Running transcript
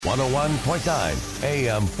101.9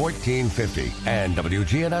 AM 1450 and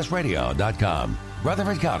WGNSradio.com.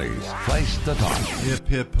 Rutherford County's place to talk. Hip,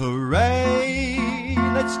 hip, hooray,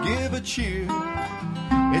 let's give a cheer.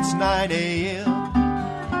 It's 9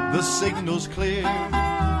 a.m., the signal's clear.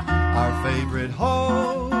 Our favorite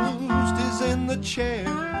host is in the chair.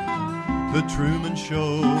 The Truman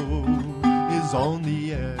Show is on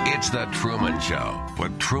the air. It's The Truman Show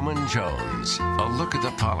with Truman Jones. A look at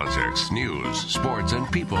the politics, news, sports, and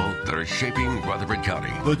people that are shaping Rutherford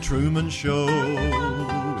County. The Truman Show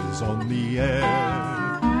is on the air.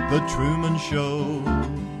 The Truman Show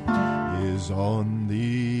is on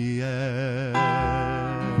the air.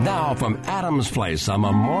 Now from Adams Place on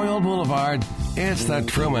Memorial Boulevard, it's The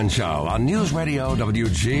Truman Show on News Radio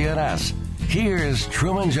WGNS. Here's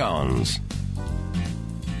Truman Jones.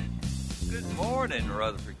 Good morning,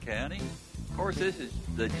 Rutherford County. Of course, this is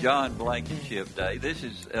the John Blankenship Day. This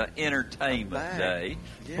is Entertainment Day.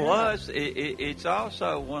 Yeah. Plus, it's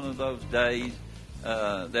also one of those days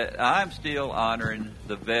that I'm still honoring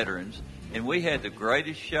the veterans. And we had the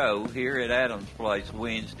greatest show here at Adams Place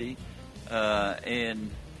Wednesday.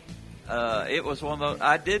 And it was one of those,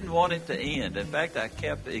 I didn't want it to end. In fact, I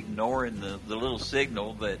kept ignoring the little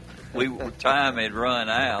signal that time had run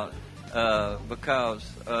out because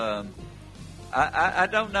I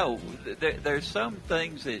don't know. There's some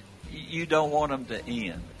things that you don't want them to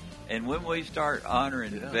end. And when we start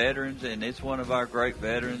honoring veterans, and it's one of our great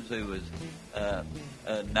veterans who was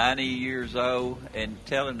 90 years old and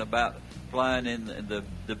telling about flying in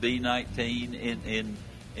the B-19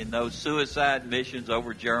 in those suicide missions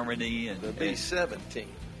over Germany and the B-17.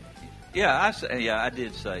 Yeah, I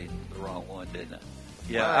did say the wrong one, didn't I?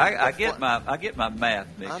 Yeah, well, I get my math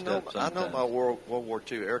mixed up sometimes. I know my World War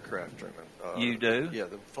II aircraft, Truman. You do? Yeah,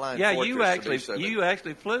 the flying. Yeah, Fortress you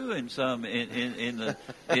actually flew in some in the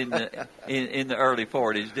early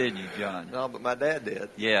 40s, didn't you, John? No, but my dad did.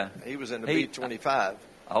 Yeah, he was in the B-25.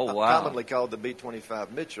 Oh wow! Commonly called the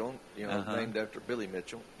B-25 Mitchell, named after Billy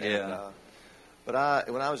Mitchell. Yeah. But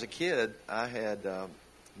when I was a kid, I had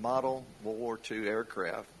model World War II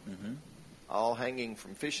aircraft, all hanging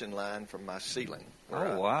from fishing line from my ceiling.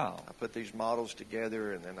 Oh, wow. I put these models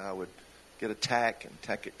together, and then I would get a tack and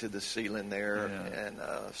tack it to the ceiling there and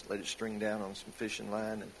let it string down on some fishing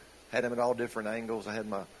line and had them at all different angles. I had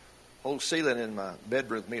my whole ceiling in my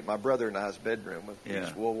bedroom, my brother and I's bedroom with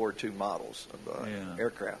these World War II models of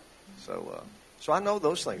aircraft. So I know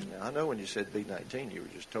those things now. I know when you said B-19, you were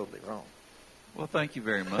just totally wrong. Well, thank you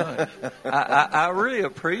very much. I really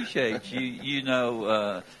appreciate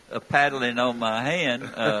you paddling on my hand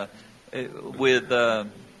with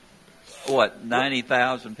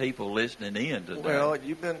 90,000 people listening in today. Well,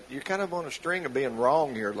 you're kind of on a string of being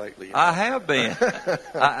wrong here lately. I have been.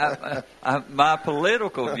 My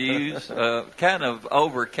political views kind of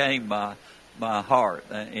overcame my heart,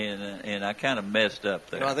 and I kind of messed up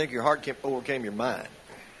there. I think your heart overcame your mind.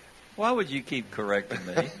 Why would you keep correcting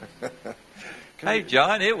me? Hey,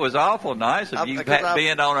 John, it was awful nice of you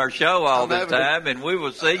being on our show all the time, and we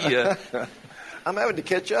will see you. I'm having to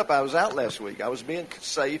catch up. I was out last week. I was being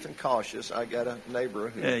safe and cautious. I got a neighbor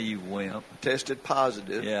who you wimp. tested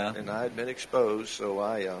positive, and I had been exposed, so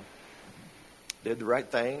I did the right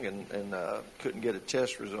thing and couldn't get a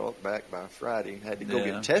test result back by Friday. Had to go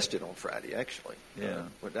get tested on Friday, actually. Yeah.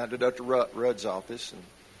 Went down to Dr. Rudd's office and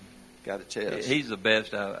got a test. He's the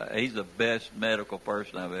best. He's the best medical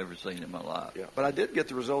person I've ever seen in my life. Yeah, but I did get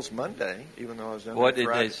the results Monday, even though I was down there What did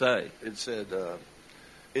Friday. they say?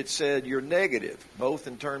 It said you're negative, both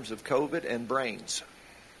in terms of COVID and brains.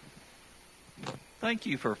 Thank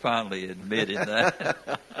you for finally admitting that.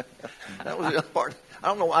 That was the other part. I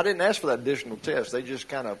don't know. I didn't ask for that additional test. They just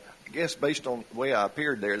kind of, I guess, based on the way I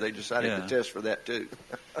appeared there, they decided to test for that too.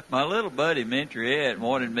 My little buddy Mentriette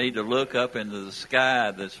wanted me to look up into the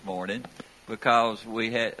sky this morning because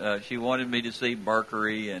she wanted me to see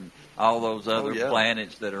Mercury and all those other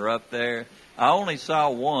planets that are up there. I only saw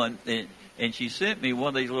one, and she sent me one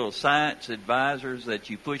of these little science advisors that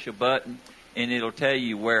you push a button and it'll tell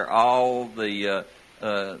you where all the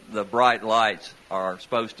bright lights are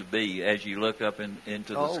supposed to be as you look up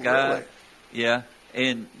into the sky. Really? Yeah.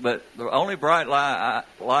 But the only bright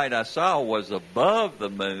light I saw was above the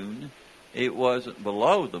moon. It wasn't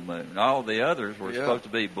below the moon. All the others were supposed to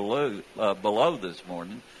be below this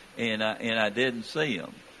morning, and I didn't see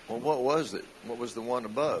them. Well, what was it? What was the one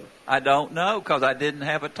above? I don't know because I didn't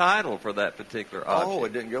have a title for that particular object. Oh,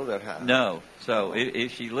 it didn't go that high. No. So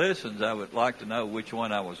if she listens, I would like to know which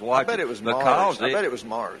one I was watching. I bet it was Mars. I bet it was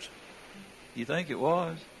Mars. You think it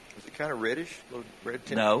was? Was it kind of reddish? A little red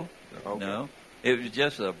tint? No. Okay. No. It was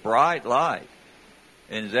just a bright light.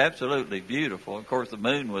 and it's absolutely beautiful. Of course, the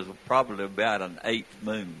moon was probably about an 8th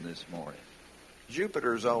moon this morning.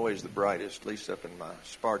 Jupiter's always the brightest, at least up in my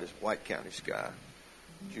Sparta, White County sky.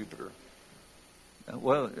 Jupiter.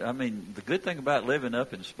 Well, I mean, the good thing about living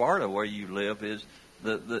up in Sparta where you live is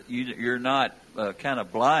you're not kind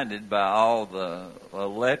of blinded by all the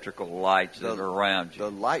electrical lights that are around you.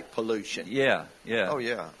 The light pollution. Yeah. Oh,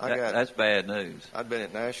 yeah. That's bad news. I'd been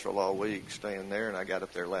at Nashville all week staying there, and I got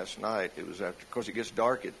up there last night. It was after, of course, it gets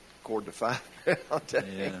dark at 4:45.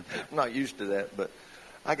 I'm not used to that, but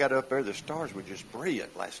I got up there. The stars were just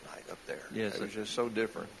brilliant last night up there. Yes, it was just so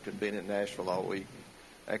different. Could have been in Nashville all week.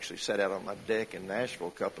 Actually sat out on my deck in Nashville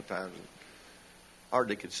a couple of times and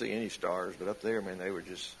hardly could see any stars, but up there, man, they were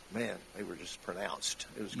just pronounced.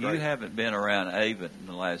 It was great. You haven't been around Avon in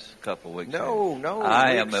the last couple of weeks. No.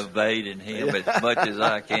 I am evading him as much as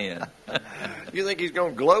I can. You think he's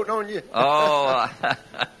going to gloat on you? Oh.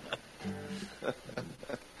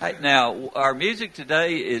 Hey, now, our music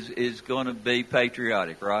today is going to be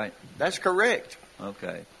patriotic, right? That's correct.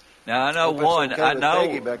 Okay. Now, I know Hope one. it's okay I with know.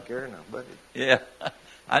 Peggy back there now, buddy. Yeah.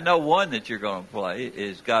 I know one that you're going to play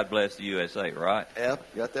is God Bless the USA, right?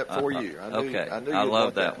 Yep, got that for you. I knew, okay. I knew I you'd love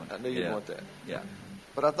want that one. I knew you'd want that. Yeah.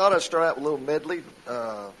 But I thought I'd start out with a little medley,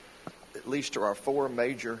 at least to our 4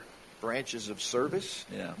 major branches of service.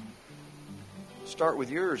 Yeah. Start with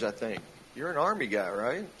yours, I think. You're an Army guy,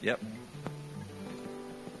 right? Yep.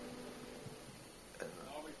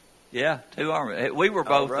 Yeah, 2 Army. We were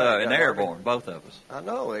both right, in airborne, both of us. I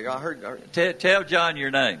know. I heard. Tell John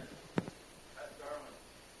your name.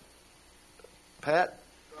 Pat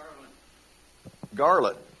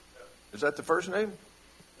Garland. Is that the first name?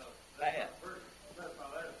 No, Pat.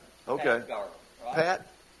 Okay. Pat Garland, right? Pat?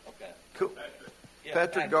 Okay. Cool. Yeah,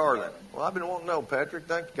 Patrick Garland. Well, I've been wanting to know, Patrick.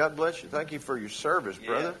 God bless you. Thank you for your service,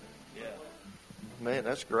 brother. Yeah. Man,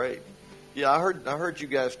 that's great. Yeah, I heard you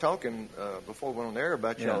guys talking before we went on there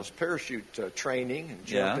about y'all's parachute training and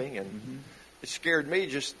jumping, and it scared me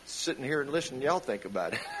just sitting here and listening to y'all think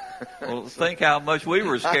about it. Well, think how much we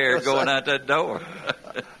were scared going out that door.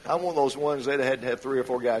 I'm one of those ones that had to have 3 or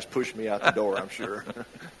 4 guys push me out the door, I'm sure.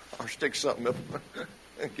 Or stick something up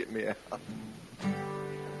and get me out.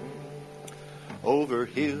 Over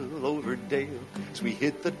hill, over dale, as we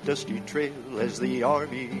hit the dusty trail, as the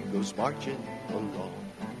army goes marching along.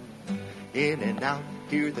 In and out,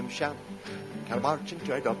 hear them shout, kind of marching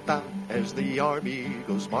right about, as the army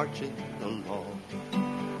goes marching along.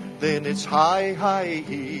 Then it's hi, hi,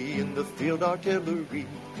 he in the field artillery.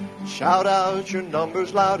 Shout out your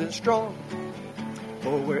numbers loud and strong.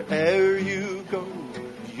 For wherever you go,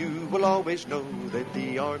 you will always know that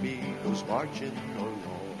the army goes marching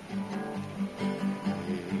along.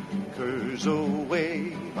 Anchors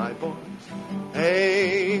away, my boys,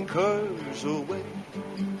 anchors away.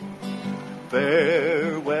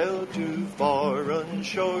 Farewell to foreign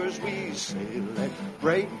shores, we sail at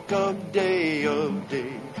break of day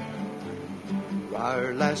through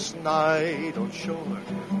our last night on shore,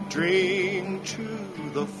 drink to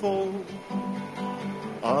the full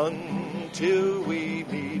until we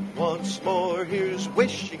meet once more. Here's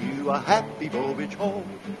wishing you a happy voyage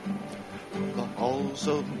home from the halls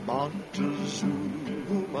of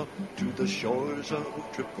Montezuma to the shores of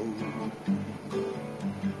Tripoli.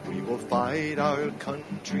 We will fight our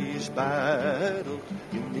country's battle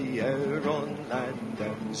in the air, on land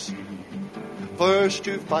and sea. First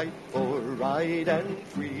to fight for right and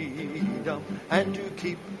freedom, and to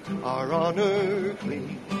keep our honor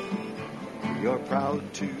clean. We are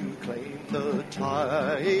proud to claim the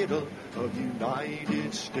title of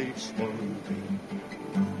United States Marine.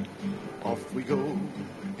 Off we go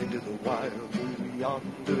into the wild blue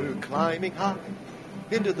yonder, climbing high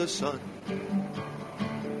into the sun.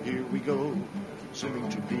 Here we go, swimming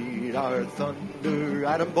to beat our thunder.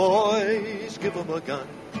 Atom boys, give 'em a gun.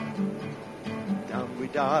 Down we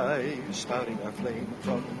dive, spouting our flame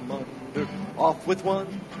from under. Off with one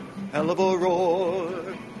hell of a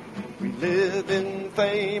roar. We live in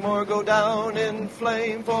fame or go down in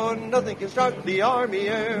flame, for nothing can stop the Army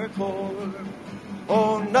Air Corps.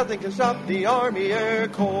 Oh, nothing can stop the Army Air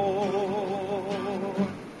Corps.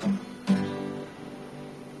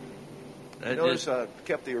 Notice I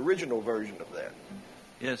kept the original version of that.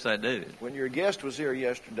 Yes, I do. When your guest was here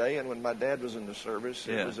yesterday, and when my dad was in the service,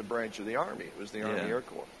 it was a branch of the Army. It was the Army Air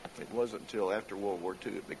Corps. It wasn't until after World War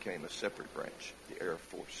II it became a separate branch, the Air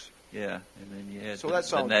Force. Yeah, and then you had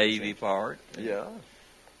the Navy part. Yeah.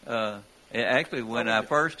 Actually, when I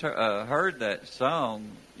first heard that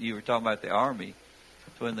song, you were talking about the Army.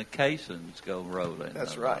 when the caissons go rolling.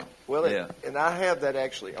 That's right. Well, yeah. And I have that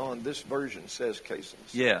actually on this version says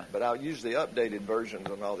caissons. Yeah. But I'll use the updated versions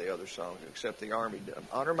on all the other songs except the Army.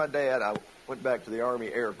 Honor my dad. I went back to the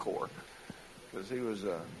Army Air Corps because he was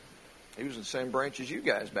in the same branch as you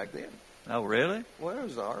guys back then. Oh, really? Well, it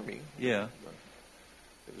was the Army. Yeah.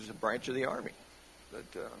 It was a branch of the Army. But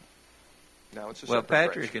now it's a well, separate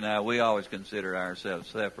Patrick branch. and I, we always consider ourselves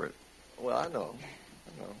separate. Well, I know.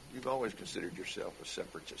 You've always considered yourself a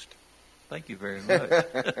separatist. Thank you very much.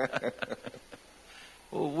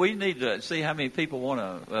 Well, we need to see how many people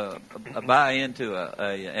want to buy into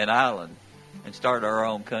an island and start our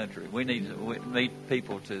own country. We need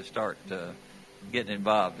people to start getting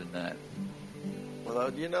involved in that.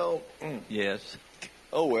 Well, Yes.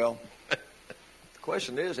 Oh, well. The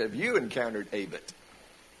question is, have you encountered Avett?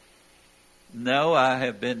 No, I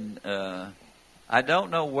have been. I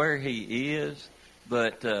don't know where he is,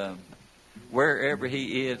 but wherever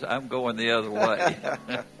he is, I'm going the other way.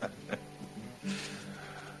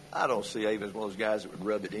 I don't see Avett as one of those guys that would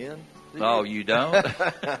rub it in. Oh, you don't?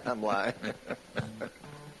 I'm lying.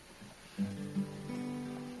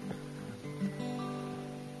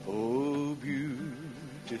 Oh,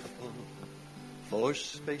 beautiful for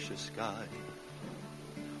spacious sky,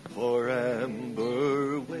 for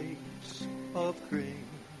amber waves of grain,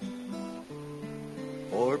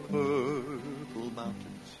 for purple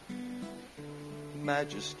mountains,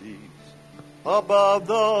 majesties above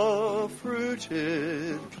the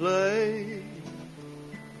fruited plain.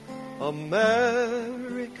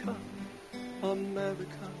 America,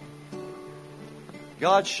 America,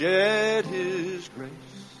 God shed His grace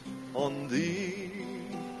on thee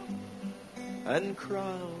and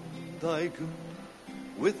crowned thy good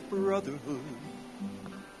with brotherhood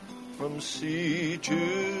from sea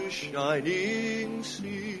to shining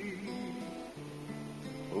sea.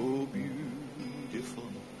 Oh, beautiful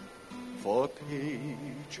for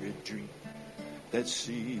patriot dream that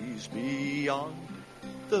sees beyond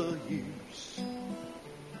the years.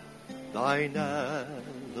 Thine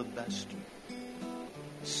alabaster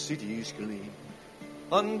cities gleam,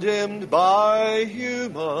 undimmed by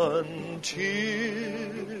human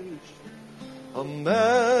tears.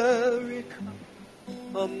 America,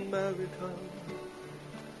 America,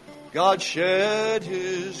 God shed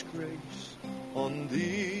His grace on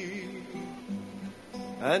thee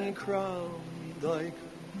and crowned thy good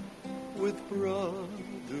with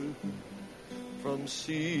brotherhood from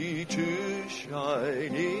sea to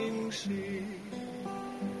shining sea.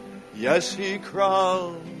 Yes, He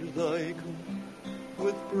crowned thy good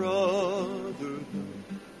with brotherhood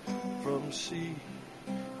from sea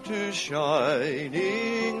to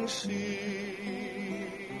shining sea.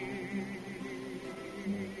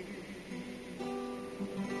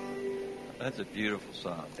 That's a beautiful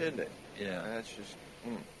song. Isn't it? Yeah. That's just,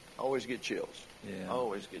 always get chills. Yeah.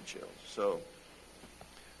 Always get chills. So,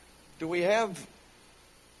 do we have,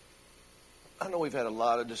 I know we've had a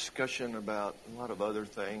lot of discussion about a lot of other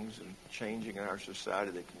things and changing in our society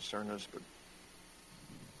that concern us, but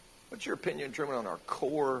what's your opinion, Truman, on our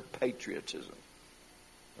core patriotism?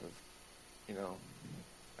 Of,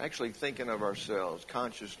 actually thinking of ourselves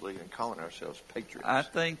consciously and calling ourselves patriots. I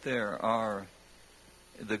think there are,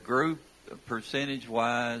 the group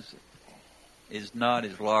percentage-wise is not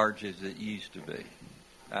as large as it used to be.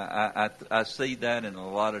 I see that in a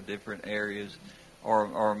lot of different areas,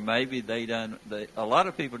 or maybe a lot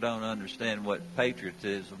of people don't understand what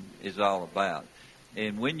patriotism is all about.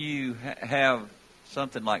 And when you have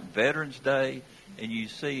something like Veterans Day, and you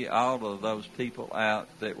see all of those people out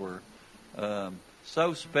that were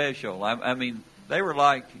so special. I mean, they were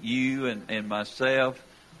like you and myself,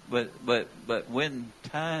 but when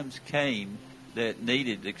times came that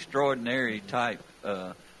needed extraordinary type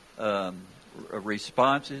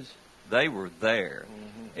responses, they were there.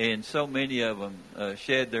 Mm-hmm. And so many of them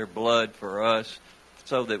shed their blood for us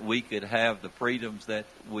so that we could have the freedoms that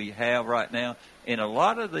we have right now. And a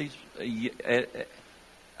lot of these,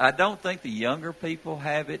 I don't think the younger people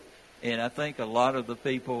have it, and I think a lot of the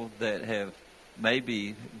people that have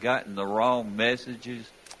maybe gotten the wrong messages,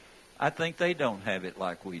 I think they don't have it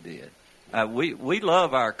like we did. We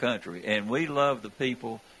love our country, and we love the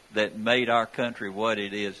people that made our country what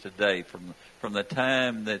it is today. From the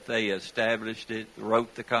time that they established it,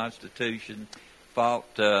 wrote the Constitution,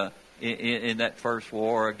 fought in that first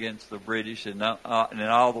war against the British, and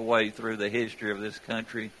all the way through the history of this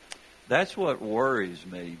country. That's what worries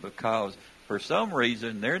me, because for some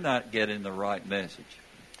reason they're not getting the right message.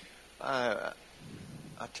 I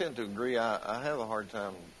tend to agree. I have a hard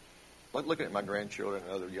time looking at my grandchildren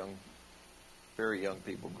and other very young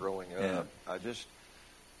people growing up. Yeah.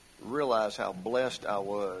 realize how blessed I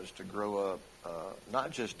was to grow up,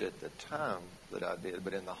 not just at the time that I did,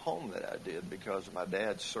 but in the home that I did because of my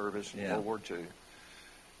dad's service in World War II.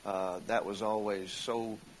 That was always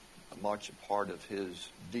so much a part of his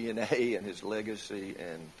DNA and his legacy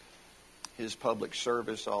and his public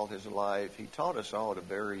service all his life. He taught us all at a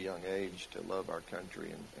very young age to love our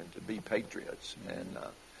country and to be patriots. And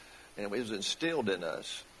it was instilled in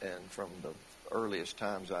us, and from the earliest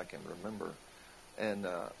times I can remember. And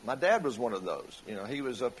my dad was one of those. You know, he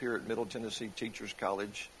was up here at Middle Tennessee Teachers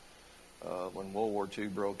College when World War II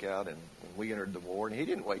broke out and when we entered the war. And he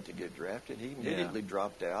didn't wait to get drafted. He immediately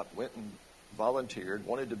dropped out, went and volunteered,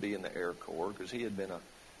 wanted to be in the Air Corps because he had been an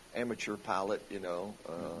amateur pilot, you know,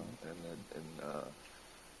 and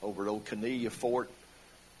over at old Canilla Fort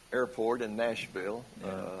Airport in Nashville. He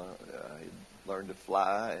learned to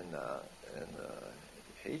fly, and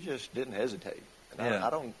he just didn't hesitate. And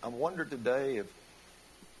I wonder today if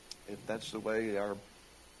that's the way our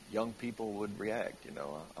young people would react. You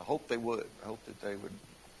know, I hope they would. I hope that they would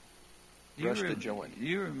rush to join.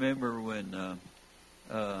 You remember when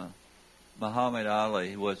Muhammad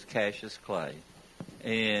Ali was Cassius Clay,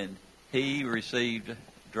 and he received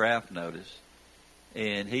draft notice,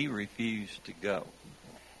 and he refused to go.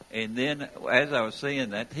 And then, as I was seeing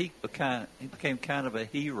that, he became kind of a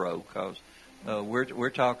hero because we're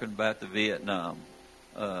talking about the Vietnam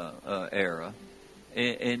era.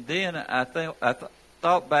 And then I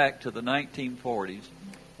thought back to the 1940s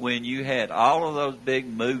when you had all of those big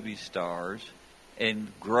movie stars and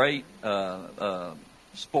great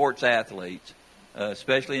sports athletes,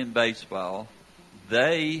 especially in baseball.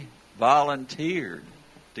 They volunteered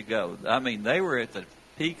to go. I mean, they were at the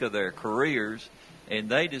peak of their careers, and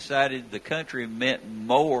they decided the country meant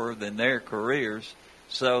more than their careers,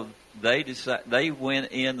 so they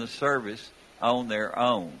went in the service on their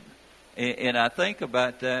own. And I think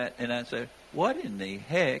about that, and I say, what in the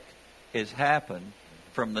heck has happened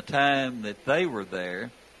from the time that they were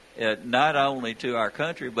there, not only to our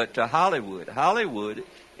country, but to Hollywood? Hollywood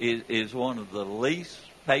is one of the least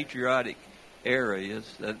patriotic areas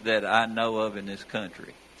that I know of in this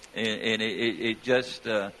country. And it just,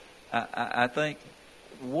 I think,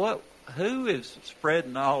 who is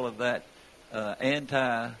spreading all of that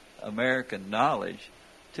anti-American knowledge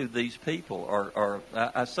to these people? Or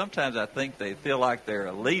sometimes I think they feel like they're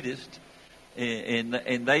elitist,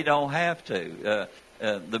 and they don't have to.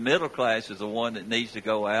 The middle class is the one that needs to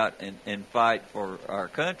go out and fight for our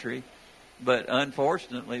country. But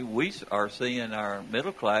unfortunately, we are seeing our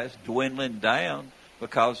middle class dwindling down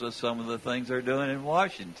because of some of the things they're doing in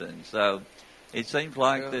Washington. So it seems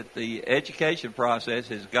like that the education process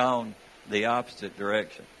has gone the opposite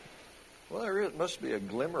direction. Well, there must be a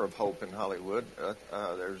glimmer of hope in Hollywood.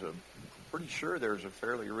 Pretty sure there's a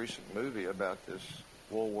fairly recent movie about this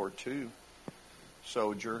World War II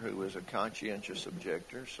soldier who was a conscientious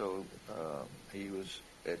objector. So he was,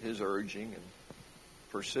 at his urging and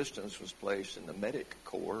persistence, was placed in the medic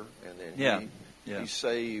corps, and then he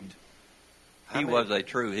saved. He was a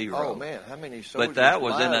true hero. Oh man, how many soldiers? But that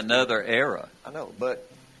was in another era. I know, but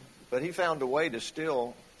he found a way to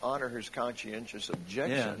still honor his conscientious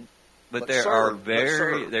objection. Yeah. But there are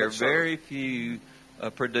very few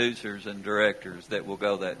producers and directors that will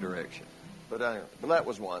go that direction. But that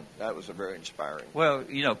was one. That was a very inspiring. Well,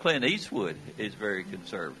 you know, Clint Eastwood is very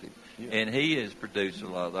conservative, and he has produced a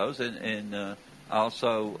lot of those, and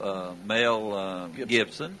also Mel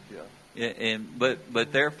Gibson. Yeah.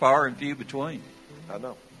 But they're far and few between. I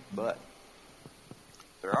know, but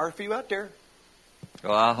there are a few out there.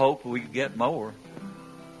 Well, I hope we get more.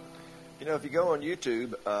 You know, if you go on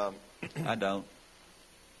YouTube, I don't.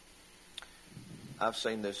 I've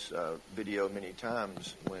seen this video many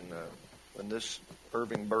times when this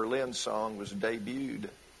Irving Berlin song was debuted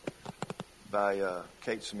by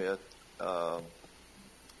Kate Smith.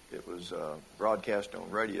 It was broadcast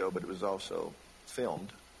on radio, but it was also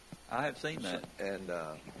filmed. I have seen that. And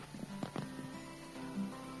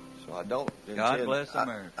so I don't intend, God bless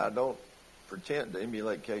America. I don't pretend to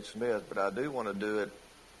emulate Kate Smith, but I do want to do it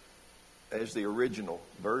as the original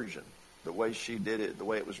version, the way she did it, the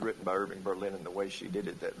way it was written by Irving Berlin, and the way she did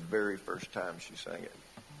it that very first time she sang it.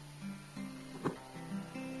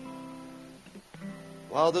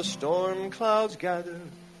 While the storm clouds gather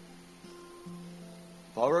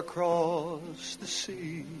far across the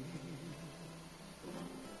sea,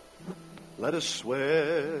 let us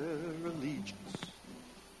swear allegiance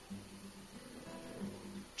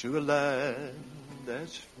to a land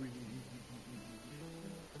that's free.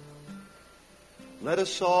 Let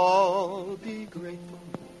us all be grateful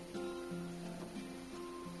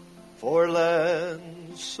for a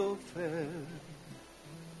land so fair,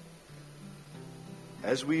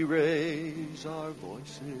 as we raise our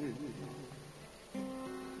voices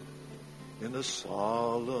in a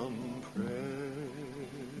solemn prayer.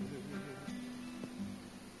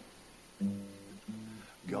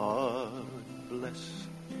 God bless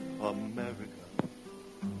America,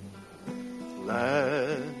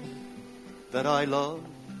 land that I love.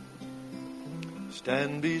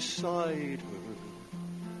 Stand beside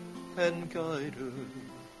her and guide her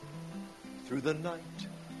through the night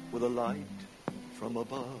with a light from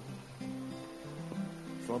above.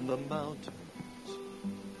 From the mountains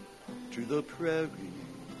to the prairies,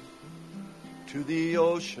 to the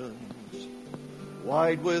oceans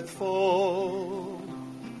wide with foam.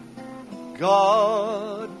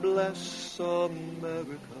 God bless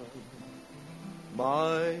America,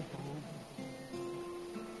 my home,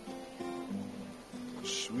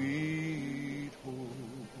 sweet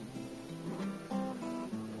home.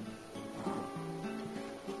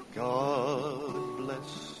 God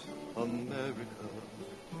bless America,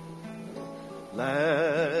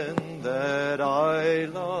 land that I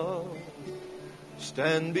love.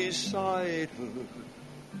 Stand beside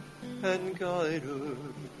her and guide her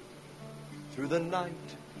through the night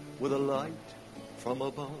with a light from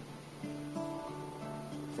above.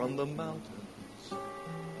 From the mountains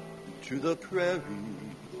to the prairies,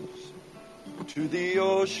 to the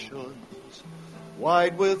oceans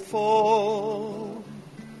wide with foam.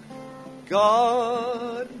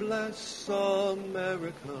 God bless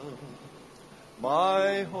America,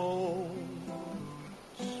 my home,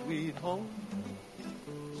 sweet home.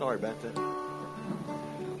 Sorry about that.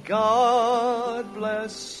 God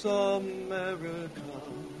bless America,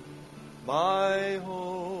 my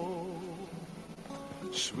home,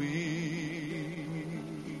 sweet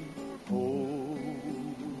home.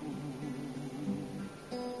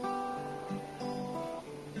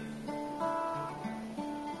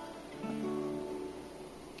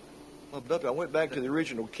 I went back to the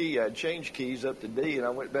original key. I had changed keys up to D, and I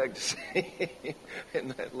went back to C in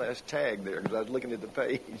that last tag there because I was looking at the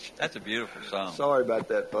page. That's a beautiful song. Sorry about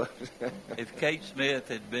that, folks. If Kate Smith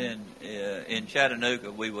had been in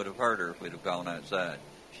Chattanooga, we would have heard her if we'd have gone outside.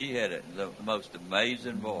 She had the most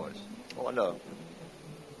amazing voice. Oh, I know.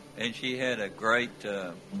 And she had a great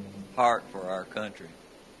heart for our country.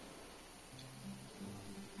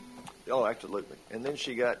 Oh, absolutely. And then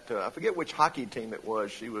she got, I forget which hockey team it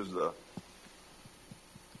was. She was the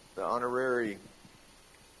honorary,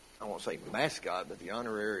 I won't say mascot, but the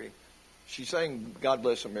honorary. She sang God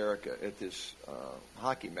Bless America at this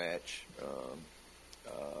hockey match.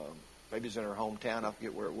 Maybe it's in her hometown. I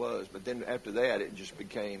forget where it was. But then after that, it just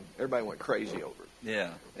became, everybody went crazy over it. Yeah.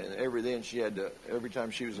 And every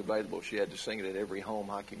time she was available, she had to sing it at every home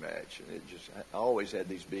hockey match. And it just always had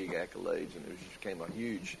these big accolades, and it just became a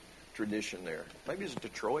huge tradition there. Maybe it's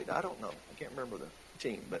Detroit. I don't know. I can't remember the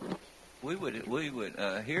team, but we would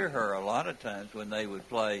hear her a lot of times when they would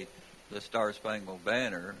play the Star Spangled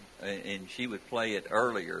Banner, and she would play it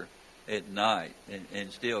earlier at night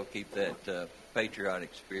and still keep that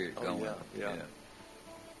patriotic spirit going. Yeah.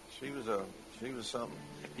 She was something.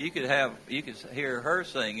 You could hear her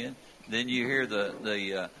singing, then you hear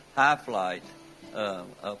the High Flight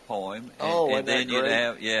poem, and then you'd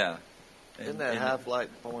have Isn't that High Flight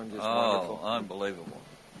poem just wonderful? Oh, unbelievable.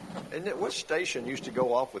 And what station used to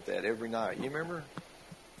go off with that every night? You remember?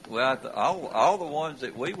 Well, all the ones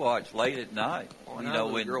that we watched late at night. When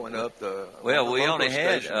growing up, we only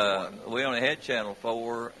had Channel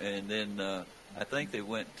 4, and then I think they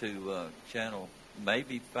went to Channel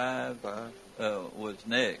maybe 5 was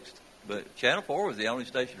next. But Channel 4 was the only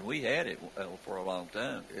station we had it for a long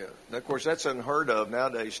time. Yeah. Now, of course, that's unheard of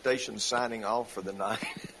nowadays. Stations signing off for the night,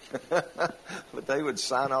 but they would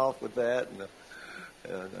sign off with that and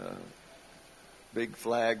big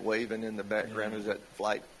flag waving in the background as that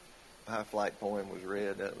High Flight poem was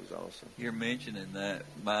read. That was awesome. You're mentioning that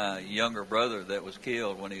my younger brother that was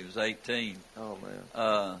killed when he was 18. Oh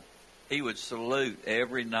man. He would salute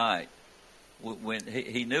every night. When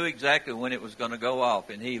he knew exactly when it was going to go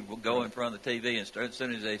off, and he would go in front of the TV, and as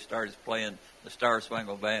soon as they started playing the Star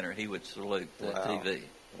Spangled Banner, he would salute the TV.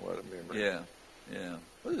 What a memory! Yeah.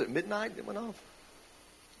 What is it? Midnight it went off.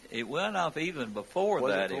 It went off even before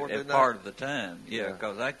that at part of the time. Yeah,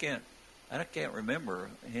 because I can't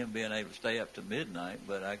remember him being able to stay up to midnight,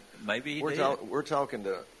 but maybe he did. We're talking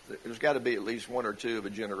to. There's got to be at least one or two of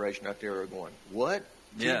a generation out there who are going, what?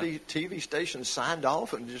 TV stations signed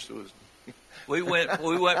off and just was. We went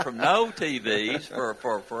from no TVs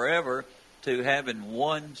for forever to having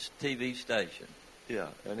one TV station. Yeah,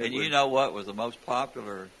 and you know what was the most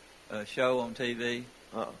popular show on TV?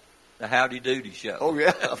 The Howdy Doody Show. Oh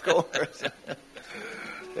yeah, of course.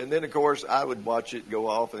 And then, of course, I would watch it go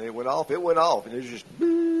off, and it went off. It went off, and it was just...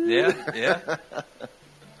 Yeah.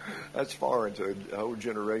 That's far into a whole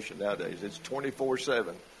generation nowadays. It's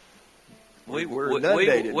 24/7. We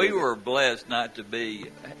inundated with it. were blessed not to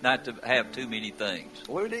have too many things.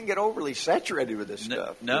 Well, we didn't get overly saturated with this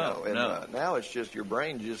stuff. No. Now it's just your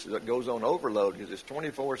brain just goes on overload because it's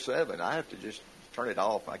 24/7. I have to just turn it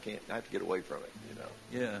off. I have to get away from it.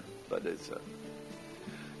 Yeah. But it's,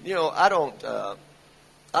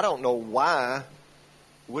 I don't know why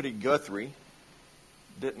Woody Guthrie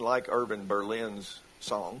didn't like Irving Berlin's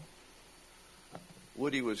song.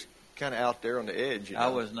 Woody was kind of out there on the edge. I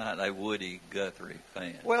was not a Woody Guthrie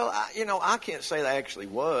fan. Well, I can't say that I actually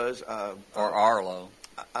was. Or Arlo.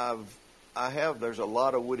 There's a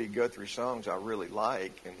lot of Woody Guthrie songs I really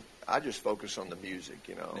like, and I just focus on the music,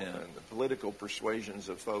 and the political persuasions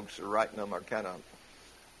of folks who are writing them are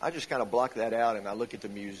I just kind of block that out, and I look at the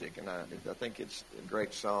music, and I think it's a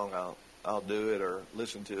great song. I'll do it or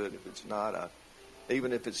listen to it. If it's not,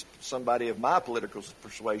 even if it's somebody of my political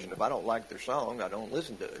persuasion, if I don't like their song, I don't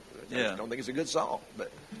listen to it. I don't think it's a good song. But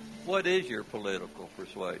what is your political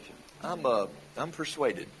persuasion? I'm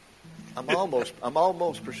persuaded. I'm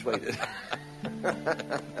almost persuaded.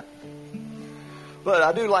 But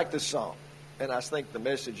I do like this song, and I think the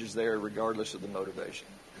message is there regardless of the motivation.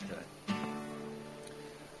 Okay.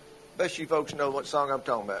 Bet you folks know what song I'm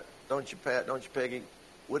talking about. Don't you, Pat? Don't you, Peggy?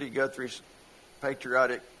 Woody Guthrie's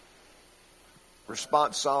patriotic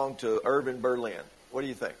response song to Irving Berlin. What do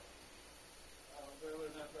you think?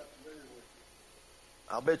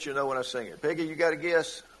 I'll bet you know when I sing it. Peggy, you got a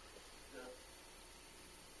guess?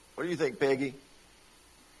 What do you think, Peggy?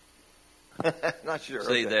 Not sure.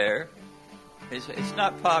 See okay. there. It's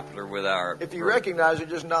not popular with our... If you recognize it,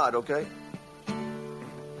 just nod, okay?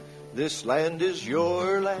 This land is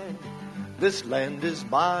your land. This land is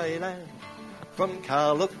my land. From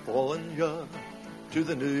California to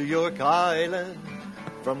the New York Island.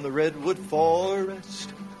 From the Redwood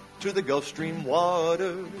Forest to the Gulf Stream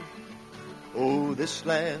water. Oh, this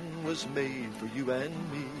land was made for you and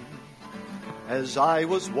me. As I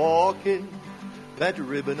was walking that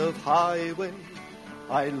ribbon of highway,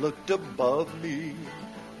 I looked above me,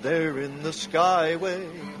 there in the skyway.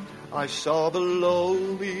 I saw below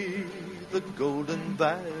me the Golden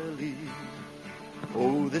Valley.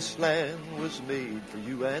 Oh, this land was made for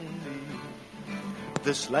you and me.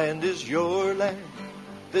 This land is your land.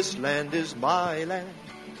 This land is my land.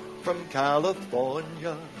 From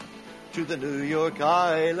California to the New York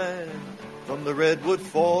Island. From the Redwood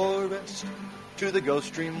Forest to the Gulf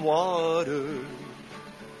Stream water.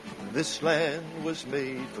 This land was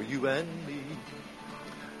made for you and me.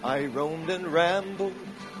 I roamed and rambled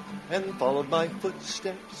and followed my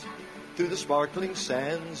footsteps through the sparkling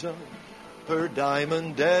sands of her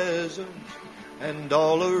diamond desert. And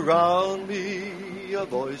all around me a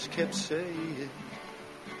voice kept saying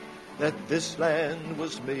that this land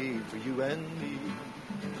was made for you and me.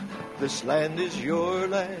 This land is your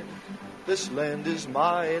land. This land is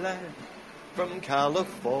my land. From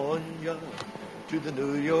California to the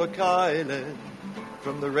New York Island,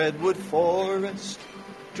 from the Redwood Forest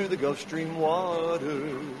to the Gulf Stream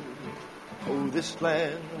water. Oh, this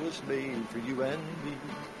land was made for you and me.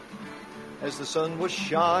 As the sun was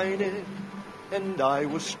shining and I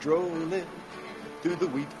was strolling through the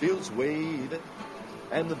wheat fields waving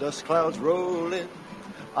and the dust clouds rolling,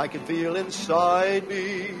 I could feel inside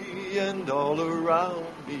me and all around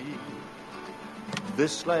me.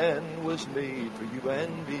 This land was made for you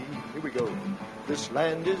and me. Here we go. This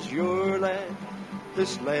land is your land.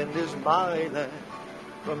 This land is my land.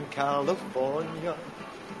 From California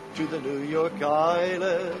to the New York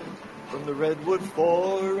Island. From the Redwood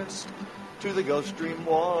Forest to the Gulf Stream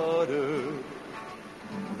water.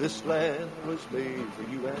 This land was made for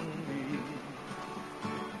you and me.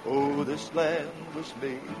 Oh, this land was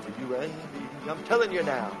made for you and me. I'm telling you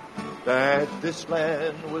now that this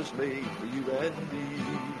land was made for you and me.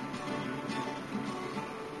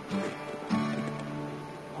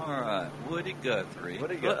 All right, Woody Guthrie.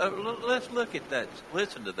 Let's look at that.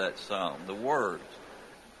 Listen to that song. The words: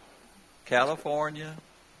 California,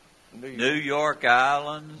 New York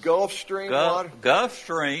Islands, Gulf Stream water. Gulf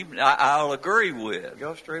Stream. I'll agree with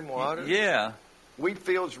Gulf Stream water. Yeah. Wheat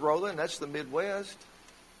fields rolling. That's the Midwest.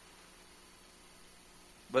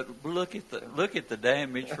 But look at the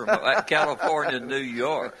damage from California to New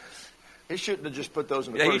York. He shouldn't have just put those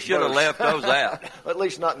in the first verse. He should have left those out. At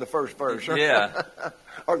least not in the first verse. Yeah.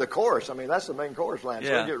 Or the chorus. I mean, that's the main chorus line,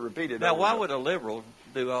 so it'll get repeated. Now, why would a liberal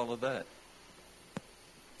do all of that?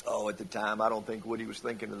 Oh, at the time, I don't think Woody was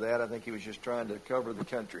thinking of that. I think he was just trying to cover the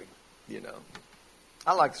country, you know.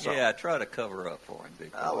 I like the song. Yeah, I try to cover up for him.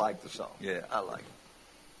 Big I boy. like the song. Yeah. I like it.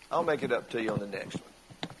 I'll make it up to you on the next one.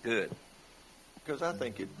 Good. Because I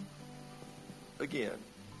think it, again,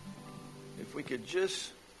 if we could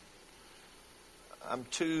just, I'm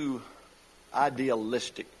too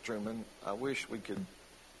idealistic, Truman. I wish we could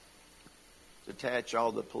detach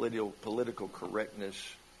all the political correctness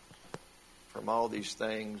from all these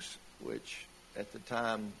things, which at the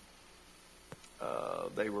time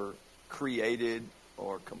they were created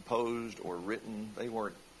or composed or written. They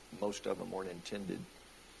weren't, most of them weren't intended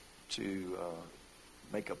to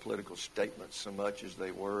make a political statement so much as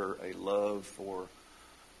they were a love for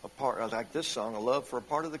a part, like this song, a love for a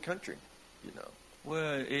part of the country, you know.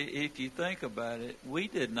 Well, if you think about it, we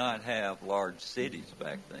did not have large cities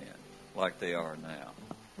back then like they are now.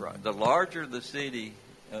 Right. The larger the city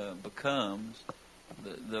becomes,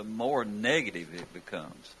 the more negative it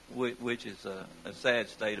becomes, which is a sad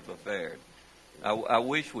state of affairs. I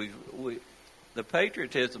wish the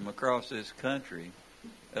patriotism across this country.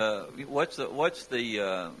 What's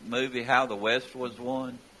the movie How the West Was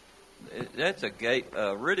Won? That's a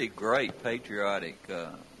really great patriotic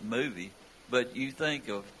movie. But you think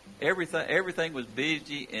of everything was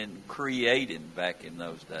busy and creating back in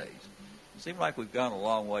those days. It seems like we've gone a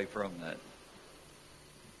long way from that.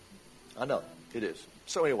 I know it is.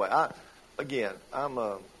 So anyway, I'm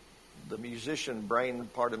the musician brain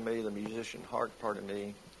part of me, the musician heart part of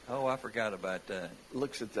me. Oh, I forgot about that.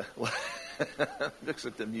 Looks at the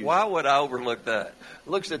music. Why would I overlook that?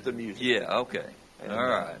 Looks at the music. Yeah. Okay. And, all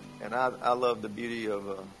right. And I love the beauty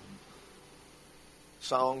of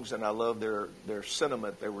songs, and I love their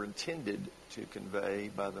sentiment they were intended to convey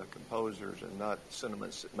by the composers, and not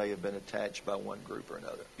sentiments that may have been attached by one group or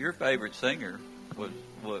another. Your favorite singer was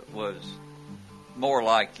more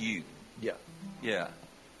like you. Yeah. Yeah.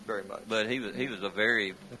 Very much. But he was a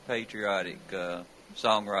very patriotic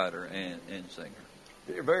songwriter and singer.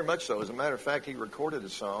 Very much so. As a matter of fact, he recorded a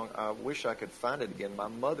song. I wish I could find it again. My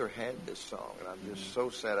mother had this song, and I'm just so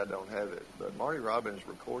sad I don't have it. But Marty Robbins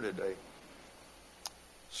recorded a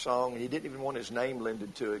song. He didn't even want his name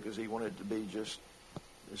lended to it because he wanted it to be just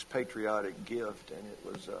this patriotic gift. And it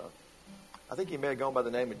was, I think he may have gone by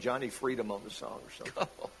the name of Johnny Freedom on the song or something.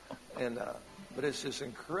 And but it's this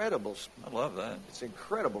incredible. I love that. It's an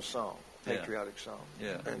incredible song, patriotic song.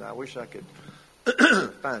 Yeah. And I wish I could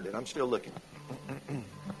find it. I'm still looking.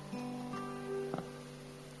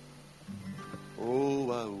 Oh,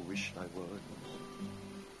 I wish I was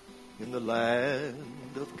in the land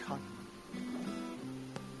of cotton.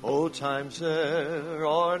 Old times there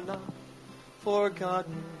are not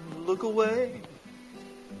forgotten. Look away,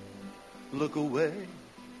 look away,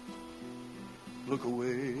 look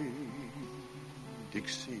away,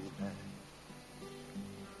 Dixieland,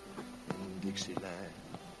 Dixieland,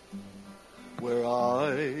 where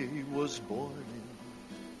I was born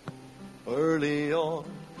in, early on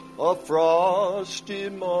a frosty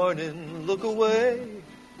morning. Look away,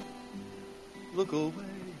 look away,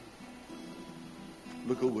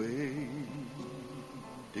 look away,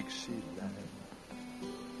 Dixieland.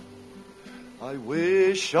 I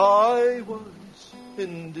wish I was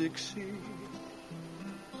in Dixie.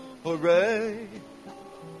 Hooray,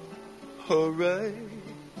 hooray,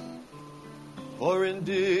 for in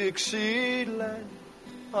Dixieland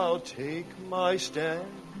I'll take my stand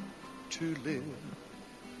to live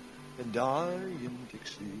and die in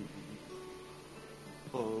Dixie.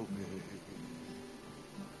 Away,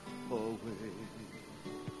 away,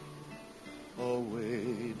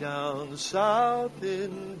 away down south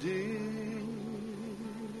in Dixie.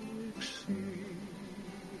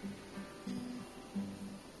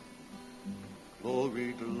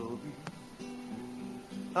 Glory, glory,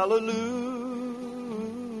 hallelujah.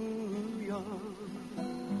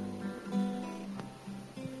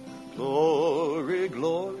 Glory,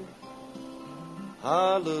 glory,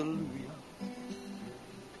 hallelujah,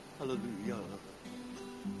 hallelujah.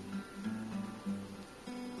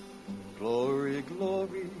 Glory,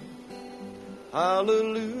 glory,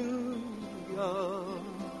 hallelujah.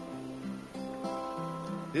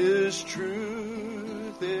 His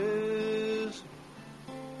truth is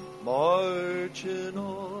marching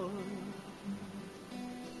on.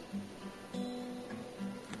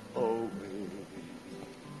 Away,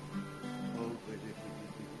 away,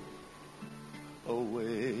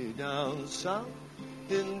 away down south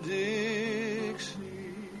in Dixie.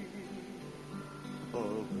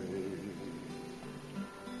 Away,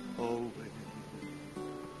 away,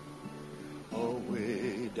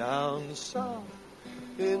 away down south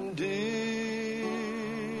in Dixie.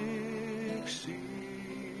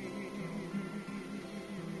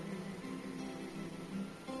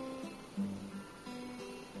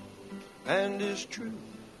 and his truth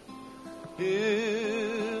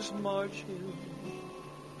is marching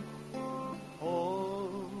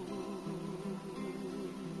on.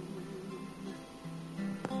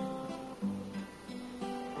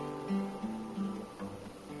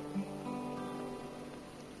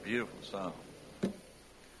 Beautiful song.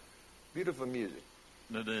 Beautiful music.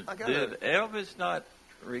 Now, did Elvis not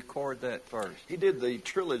record that first? He did the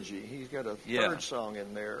trilogy. He's got a third song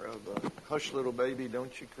in there of "Hush, Little Baby,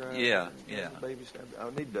 Don't You Cry." Yeah. Baby, I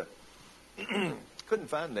need to. Couldn't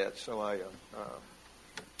find that, so I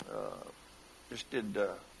just did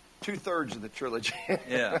 2/3 of the trilogy.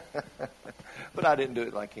 Yeah. But I didn't do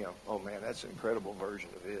it like him. Oh man, that's an incredible version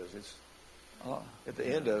of his. It's at the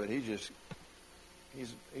end of it, his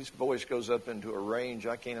voice goes up into a range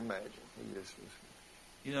I can't imagine.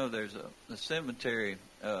 You know, there's a cemetery.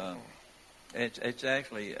 It's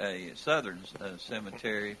actually a southern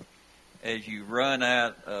cemetery. As you run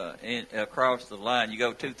out across the line, you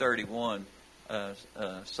go 231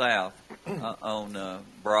 south on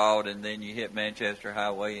Broad, and then you hit Manchester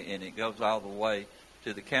Highway, and it goes all the way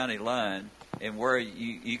to the county line. And where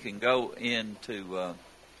you can go in to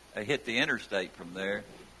hit the interstate from there,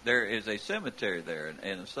 there is a cemetery there,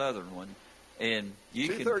 and a southern one, and you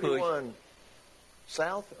can push. 231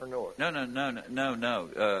 south or north? No.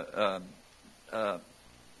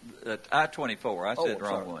 I-24. I said the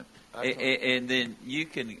wrong one. And then you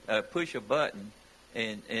can push a button,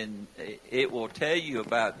 and it will tell you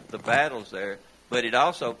about the battles there. But it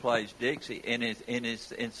also plays Dixie, and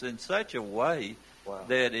it's in such a way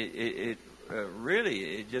that it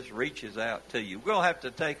really just reaches out to you. We're gonna have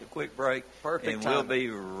to take a quick break, and we'll be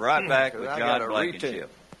right back with John Blankenship.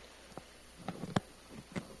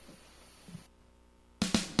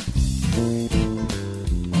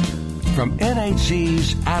 From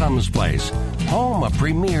NHC's Adams Place, home of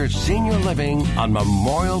premier senior living on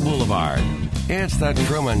Memorial Boulevard. It's The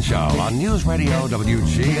Truman Show on News Radio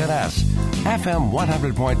WGNS, FM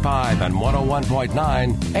 100.5 and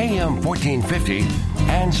 101.9, AM 1450,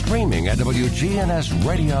 and streaming at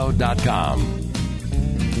WGNSradio.com.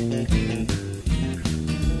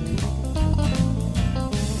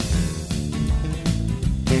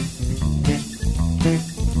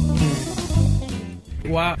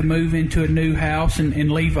 Why move into a new house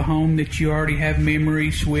and leave a home that you already have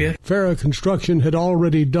memories with? Farrah Construction had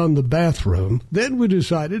already done the bathroom. Then we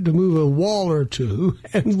decided to move a wall or two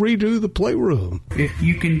and redo the playroom. If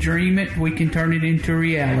you can dream it, we can turn it into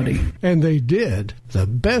reality. And they did. The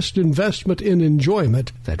best investment in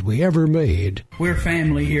enjoyment that we ever made. We're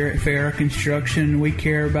family here at Farrah Construction. We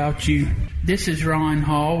care about you. This is Ron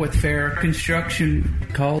Hall with Farrah Construction.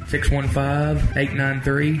 Call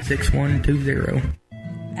 615-893-6120.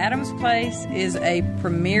 Adams Place is a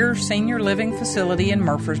premier senior living facility in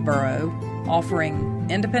Murfreesboro, offering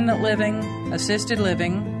independent living, assisted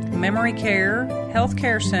living, memory care, health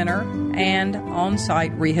care center, and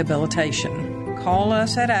on-site rehabilitation. Call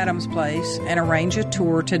us at Adams Place and arrange a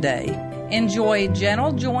tour today. Enjoy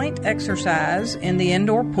gentle joint exercise in the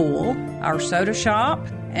indoor pool, our soda shop,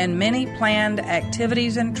 and many planned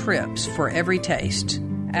activities and trips for every taste.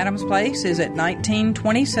 Adams Place is at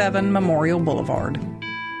 1927 Memorial Boulevard.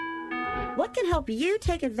 What can help you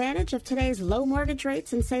take advantage of today's low mortgage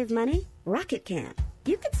rates and save money? Rocket can.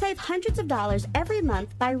 You could save hundreds of dollars every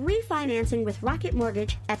month by refinancing with Rocket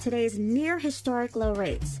Mortgage at today's near historic low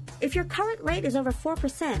rates. If your current rate is over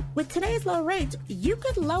 4%, with today's low rates, you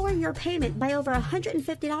could lower your payment by over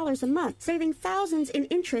 $150 a month, saving thousands in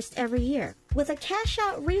interest every year. With a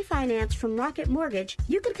cash-out refinance from Rocket Mortgage,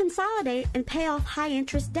 you could consolidate and pay off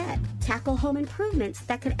high-interest debt, tackle home improvements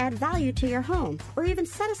that could add value to your home, or even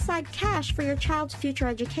set aside cash for your child's future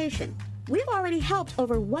education. We've already helped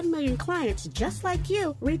over 1 million clients just like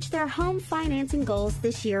you reach their home financing goals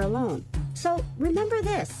this year alone. So remember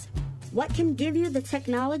this. What can give you the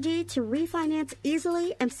technology to refinance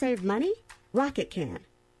easily and save money? Rocket can.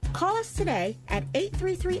 Call us today at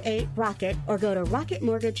 8338-ROCKET or go to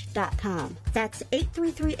rocketmortgage.com. That's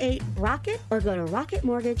 8338-ROCKET or go to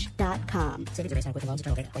rocketmortgage.com. Savings are based on equipment loans,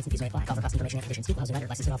 internal rate, points and fees may apply. Call for cost information and conditions. See Closing Letter,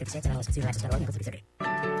 license in all 50 states, and MLS@consumerAccess.org and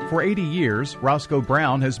 330. For 80 years, Roscoe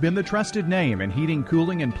Brown has been the trusted name in heating,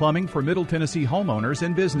 cooling, and plumbing for Middle Tennessee homeowners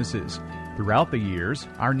and businesses. Throughout the years,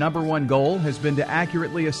 our #1 goal has been to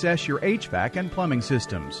accurately assess your HVAC and plumbing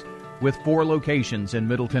systems. With 4 locations in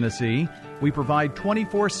Middle Tennessee, we provide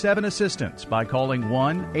 24/7 assistance by calling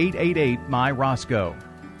 1-888-MY-ROSCOE.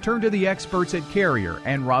 Turn to the experts at Carrier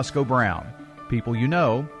and Roscoe Brown. People you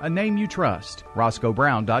know, a name you trust.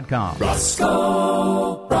 RoscoeBrown.com.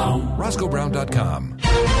 Roscoe Brown. RoscoeBrown.com.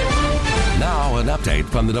 Now an update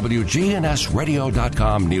from the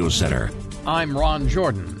WGNSradio.com News Center. I'm Ron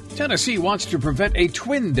Jordan. Tennessee wants to prevent a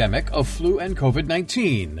twin-demic of flu and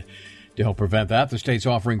COVID-19. To help prevent that, the state's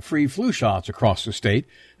offering free flu shots across the state.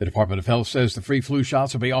 The Department of Health says the free flu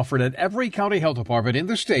shots will be offered at every county health department in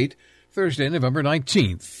the state Thursday, November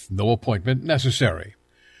 19th. No appointment necessary.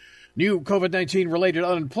 New COVID-19 related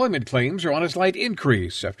unemployment claims are on a slight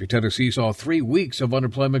increase after Tennessee saw 3 weeks of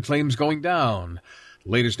unemployment claims going down.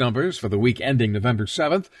 The latest numbers for the week ending November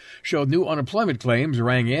 7th showed new unemployment claims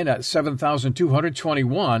rang in at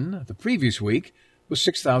 7,221. The previous week was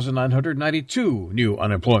 6,992 new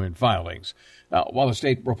unemployment filings. Now, while the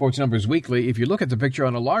state reports numbers weekly, if you look at the picture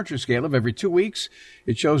on a larger scale of every 2 weeks,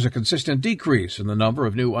 it shows a consistent decrease in the number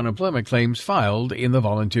of new unemployment claims filed in the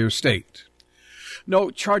volunteer state. No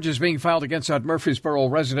charges being filed against that Murfreesboro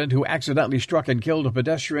resident who accidentally struck and killed a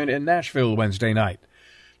pedestrian in Nashville Wednesday night.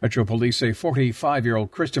 Metro Police say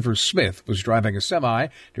 45-year-old Christopher Smith was driving a semi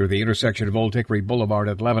near the intersection of Old Hickory Boulevard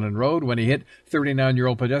at Lebanon Road when he hit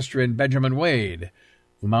 39-year-old pedestrian Benjamin Wade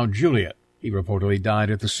from Mount Juliet. He reportedly died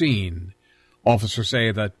at the scene. Officers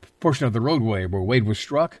say that portion of the roadway where Wade was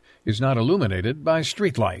struck is not illuminated by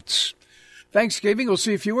streetlights. Thanksgiving will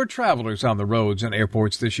see fewer travelers on the roads and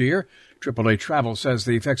airports this year. AAA Travel says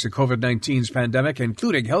the effects of COVID-19's pandemic,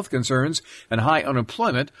 including health concerns and high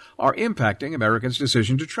unemployment, are impacting Americans'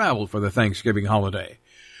 decision to travel for the Thanksgiving holiday.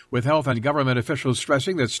 With health and government officials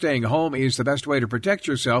stressing that staying home is the best way to protect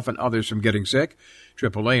yourself and others from getting sick,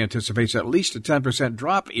 AAA anticipates at least a 10%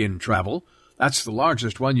 drop in travel. That's the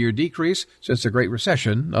largest one-year decrease since the Great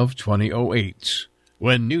Recession of 2008.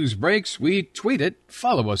 When news breaks, we tweet it.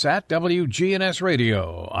 Follow us at WGNS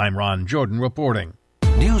Radio. I'm Ron Jordan reporting.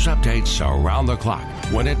 News updates around the clock,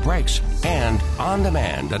 when it breaks, and on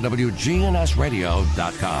demand at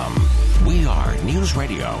WGNSradio.com. We are News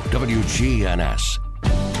Radio WGNS.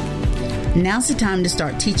 Now's the time to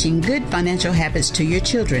start teaching good financial habits to your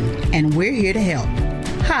children, and we're here to help.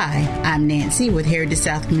 Hi, I'm Nancy with Heritage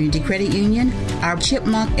South Community Credit Union. Our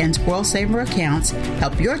Chipmunk and Squirrel Saver accounts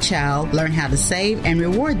help your child learn how to save and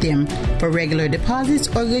reward them for regular deposits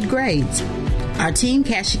or good grades. Our Teen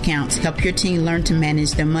Cash accounts help your teen learn to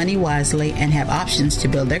manage their money wisely and have options to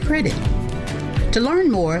build their credit. To learn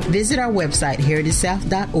more, visit our website,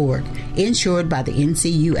 heritagesouth.org, insured by the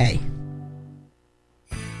NCUA.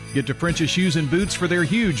 Get to French's Shoes and Boots for their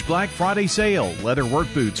huge Black Friday sale. Leather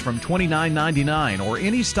work boots from $29.99 or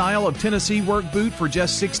any style of Tennessee work boot for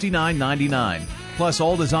just $69.99. Plus,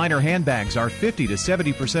 all designer handbags are 50 to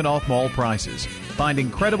 70% off mall prices. Find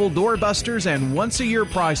incredible doorbusters and once-a-year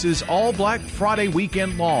prices all Black Friday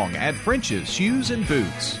weekend long at French's Shoes and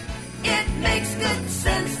Boots. It makes good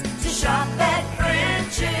sense to shop at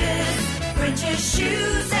French's. French's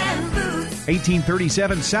Shoes and Boots.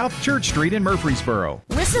 1837 South Church Street in Murfreesboro.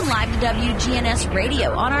 Listen live to WGNS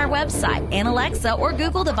Radio on our website and Alexa or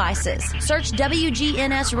Google devices. Search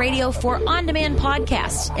WGNS Radio for on-demand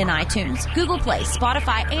podcasts in iTunes, Google Play,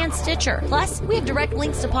 Spotify, and Stitcher. Plus, we have direct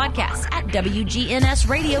links to podcasts at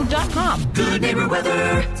WGNSradio.com. Good neighbor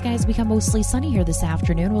weather. Skies become mostly sunny here this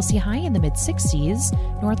afternoon. We'll see high in the mid-60s.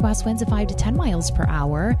 Northwest winds of 5 to 10 miles per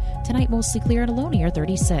hour. Tonight, mostly clear and a low near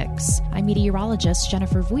 36. I'm meteorologist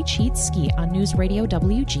Jennifer Wojcicki on News Radio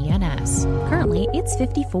WGNS. Currently, it's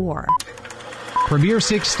 54. Premier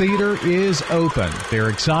 6 Theater is open. They're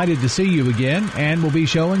excited to see you again and will be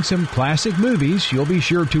showing some classic movies you'll be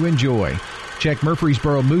sure to enjoy. Check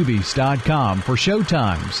MurfreesboroMovies.com for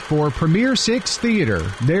showtimes for Premier 6 Theater.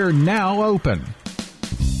 They're now open.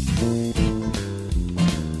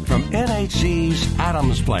 From NHC's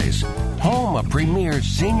Adams Place, home of Premier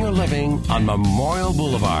Senior Living on Memorial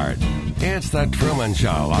Boulevard. It's The Truman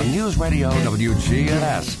Show on News Radio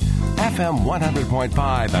WGNS, FM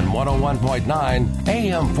 100.5 and 101.9,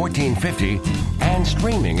 AM 1450, and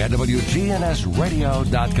streaming at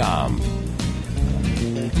WGNSradio.com.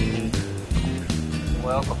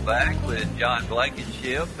 Welcome back with John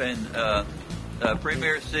Blankenship, and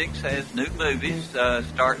Premier 6 has new movies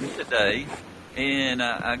starting today. And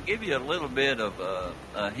I'll give you a little bit of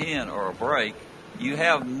a hint or a break. You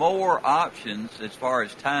have more options as far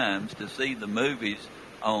as times to see the movies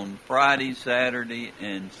on Friday, Saturday,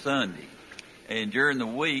 and Sunday. And during the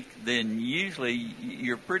week, then usually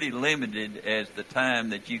you're pretty limited as the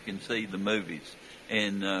time that you can see the movies.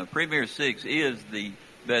 And Premier 6 is the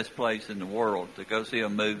best place in the world to go see a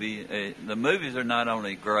movie. The movies are not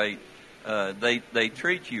only great, they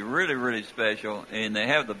treat you really, really special, and they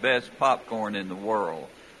have the best popcorn in the world.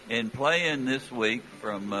 And playing this week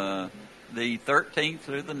from the 13th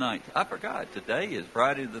through the 19th. I forgot, today is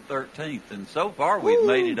Friday the 13th, and so far we've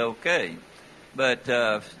made it okay. But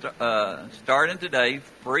starting today,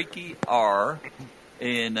 Freaky R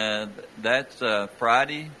And that's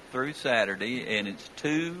Friday through Saturday, and it's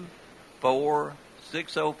 2, 4,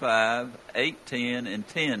 6:05, 8:10, and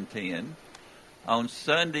 10:10. On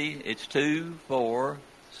Sunday, it's 2, 4,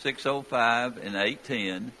 6:05, and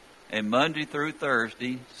 8:10. And Monday through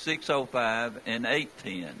Thursday, 6:05 and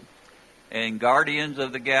 8:10. And Guardians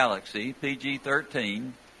of the Galaxy,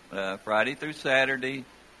 PG-13, Friday through Saturday,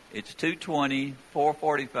 it's 2:20,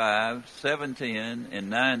 4:45, 7:10, and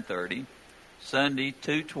 9:30. Sunday,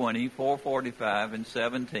 2:20, 4:45, and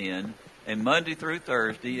 7:10. And Monday through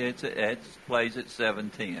Thursday, it plays at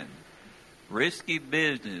 7:10. Risky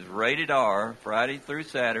Business, rated R, Friday through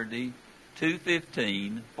Saturday,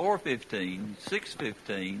 2:15, 4:15,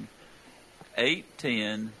 6:15,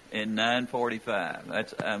 8:10, and 9:45.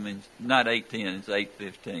 Not 8:10, it's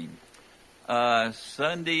 8:15.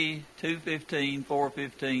 Sunday, 2:15,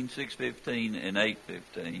 4:15, 6:15, and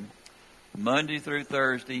 8:15. Monday through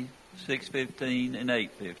Thursday, 6:15 and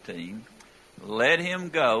 8:15. Let Him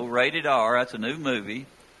Go, rated R, that's a new movie,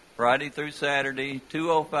 Friday through Saturday,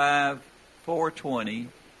 2:05, 4:20,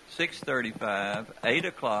 6:35, 8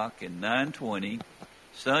 o'clock, and 9:20.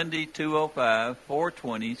 Sunday, 2:05,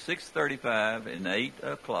 4:20, 6:35, and 8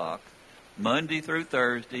 o'clock. Monday through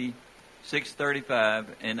Thursday,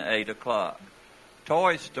 6:35 and 8 o'clock.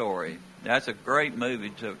 Toy Story, that's a great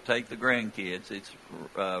movie to take the grandkids. It's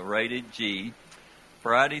rated G.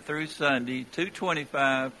 Friday through Sunday,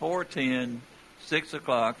 2:25, 4:10, 6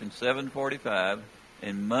 o'clock, and 7:45.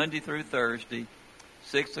 And Monday through Thursday,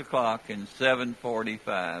 6 o'clock and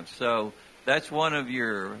 7:45. So that's one of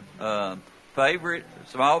your favorite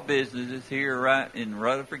small businesses here right in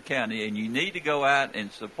Rutherford County, and you need to go out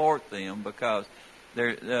and support them because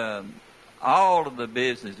they're all of the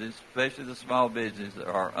businesses, especially the small businesses,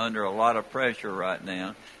 are under a lot of pressure right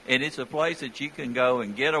now. And it's a place that you can go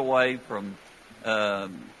and get away from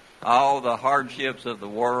all the hardships of the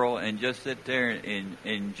world and just sit there and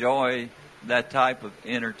enjoy that type of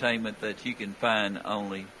entertainment that you can find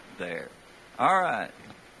only there. All right,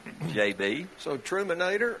 JB. So,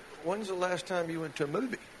 Trumanator, when's the last time you went to a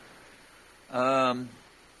movie?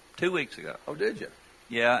 2 weeks ago. Oh, did you?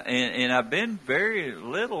 Yeah, and I've been very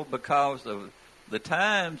little because of the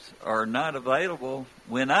times are not available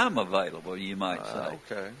when I'm available, you might say.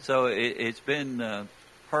 Okay. So it's been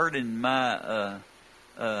hurting my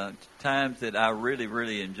times that I really,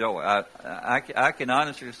 really enjoy. I can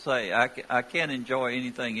honestly say I can't enjoy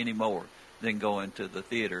anything anymore than going to the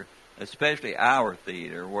theater, especially our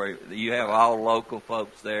theater where you have all local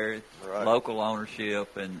folks there, right. Local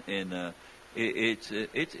ownership, and it's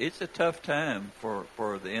a tough time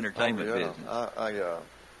for the entertainment business.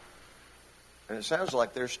 And it sounds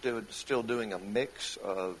like they're still doing a mix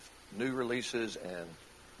of new releases and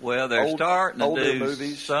they're starting to do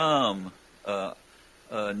movies. Some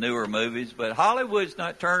newer movies, but Hollywood's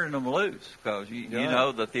not turning them loose because you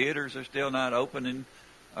know the theaters are still not opening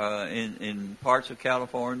in parts of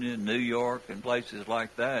California, New York, and places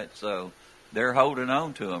like that. So they're holding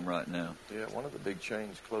on to them right now. Yeah, one of the big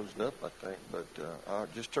chains closed up, I think. But I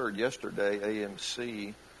just heard yesterday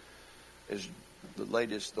AMC is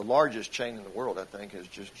the largest chain in the world, I think, has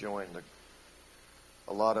just joined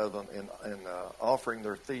a lot of them in offering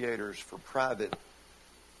their theaters for private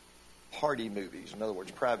party movies. In other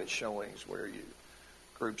words, private showings where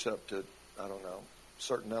groups up to, I don't know, a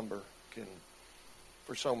certain number can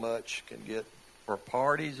get for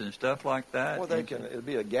parties and stuff like that. Well, it'll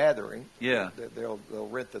be a gathering. Yeah, they'll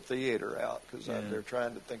rent the theater out because they're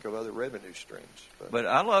trying to think of other revenue streams. But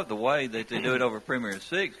I love the way that they do it over Premier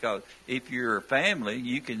 6 because if you're a family,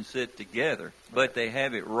 you can sit together, but they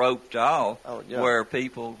have it roped off where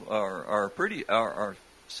people are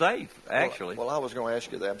safe, actually. Well, I was going to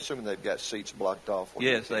ask you that. I'm assuming they've got seats blocked off.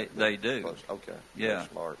 Yes, they do. Okay. Yeah.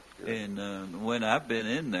 That's smart. Good. And when I've been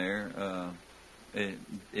in there,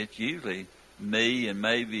 it's usually me and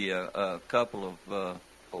maybe a couple of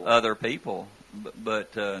other people,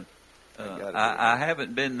 but I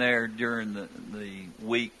haven't been there during the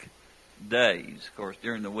weekdays. Of course,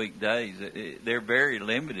 during the weekdays, they're very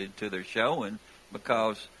limited to their showing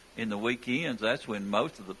because in the weekends, that's when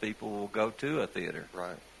most of the people will go to a theater.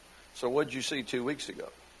 Right. So what did you see 2 weeks ago?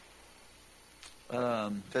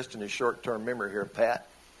 Testing his short-term memory here, Pat.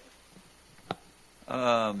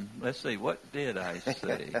 Let's see. What did I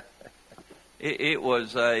see? It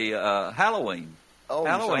was a Halloween. Oh,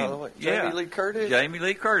 Halloween. Jamie Lee Curtis? Jamie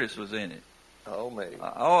Lee Curtis was in it. Oh, maybe.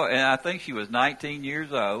 And I think she was 19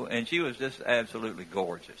 years old, and she was just absolutely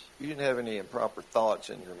gorgeous. You didn't have any improper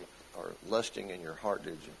thoughts or lusting in your heart,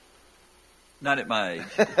 did you? Not at my age.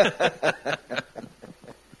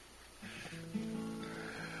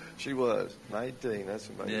 She was 19. That's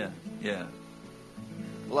amazing. Yeah.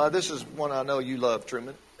 Well, this is one I know you love,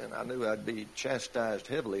 Truman, and I knew I'd be chastised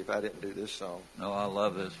heavily if I didn't do this song. No, I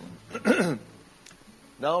love this one.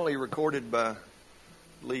 Not only recorded by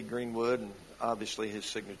Lee Greenwood, and obviously his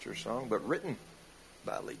signature song, but written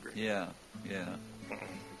by Lee Greenwood. Yeah, yeah.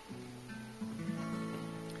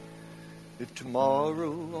 If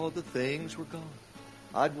tomorrow all the things were gone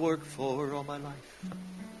I'd worked for all my life,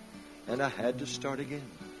 and I had to start again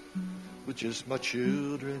with just my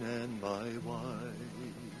children and my wife,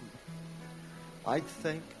 I'd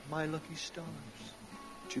thank my lucky stars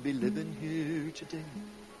to be living here today,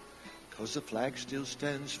 'cause the flag still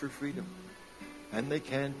stands for freedom, and they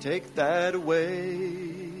can't take that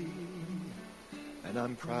away. And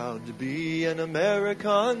I'm proud to be an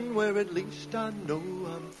American, where at least I know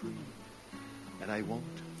I'm free. And I won't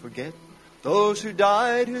forget those who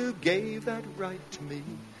died, who gave that right to me.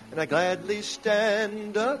 And I gladly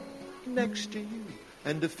stand up next to you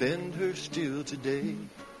and defend her still today.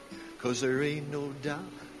 'Cause there ain't no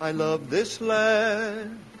doubt I love this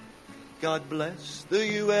land. God bless the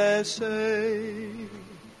USA.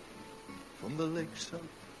 From the lakes of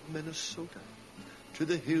Minnesota to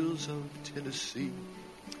the hills of Tennessee,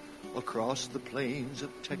 across the plains of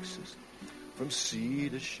Texas, from sea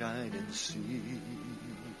to shining sea.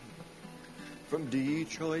 From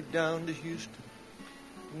Detroit down to Houston,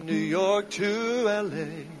 New York to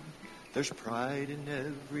LA, there's pride in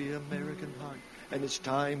every American heart, and it's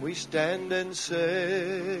time we stand and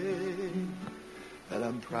say that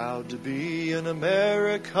I'm proud to be an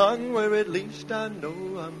American, where at least I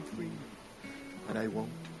know I'm free. And I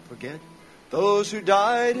won't forget those who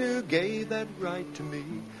died, who gave that right to me.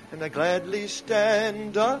 And I gladly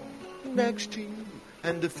stand up next to you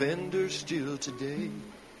and defend her still today.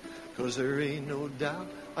 'Cause there ain't no doubt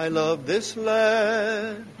I love this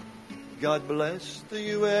land. God bless the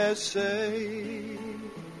USA.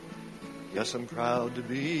 Yes, I'm proud to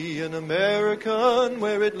be an American,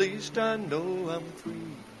 where at least I know I'm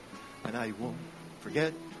free. And I won't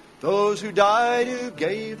forget those who died, who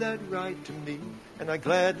gave that right to me. And I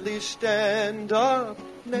gladly stand up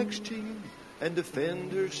next to you and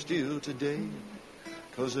defend her still today.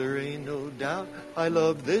 'Cause there ain't no doubt I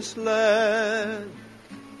love this land.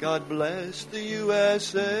 God bless the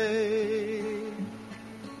USA.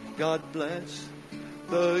 God bless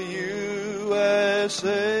the USA.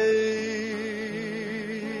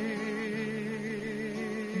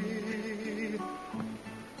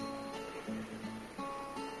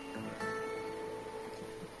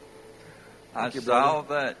 I saw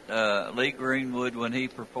that Lee Greenwood, when he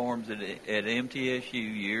performed at MTSU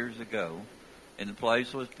years ago, and the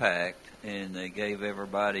place was packed, and they gave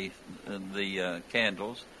everybody the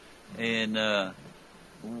candles. And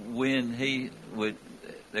when he would,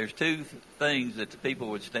 there's two things that the people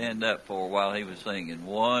would stand up for while he was singing.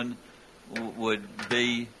 One would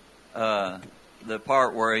be the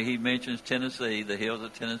part where he mentions Tennessee, the hills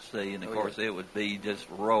of Tennessee, and of course it would be just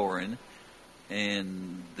roaring.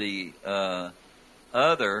 And the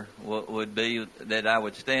other would be that I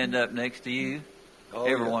would stand up next to you.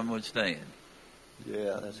 Everyone would stand.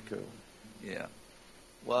 Yeah, that's cool. Yeah.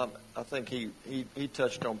 Well, I think he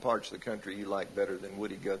touched on parts of the country you like better than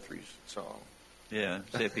Woody Guthrie's song. Yeah,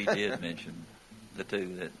 except he did mention the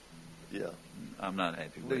two that I'm not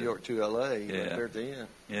happy with. New York to L.A. Yeah. There at the end.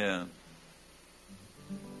 Yeah.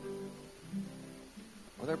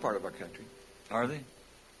 Well, they're part of our country. Are they?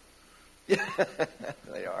 Yeah,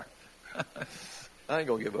 they are. I ain't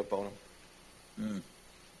going to give up on them.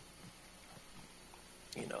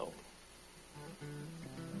 You know,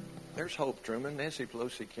 there's hope, Truman. Nancy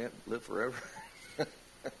Pelosi can't live forever.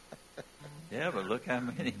 Yeah, but look how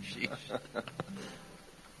many she's...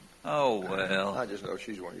 Oh, well. I just know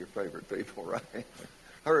she's one of your favorite people, right?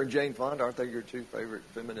 Her and Jane Fonda, aren't they your two favorite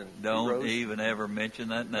feminine Don't heroes? even ever mention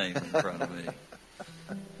that name in front of me.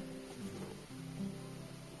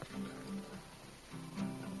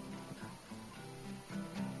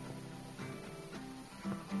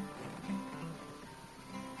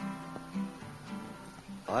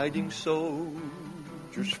 Fighting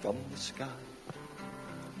soldiers from the sky,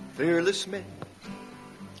 fearless men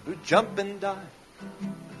who jump and die,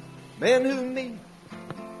 men who mean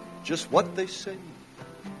just what they say,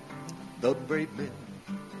 the brave men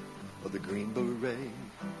of the Green Beret,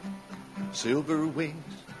 silver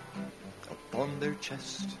wings upon their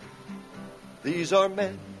chest. These are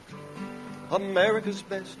men, America's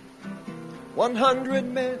best. 100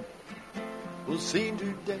 men will see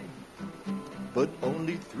today, but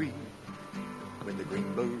only 3 win the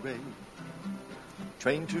Green Beret.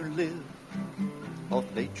 Trained to live off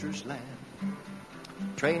nature's land,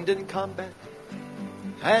 trained in combat,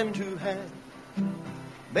 hand to hand.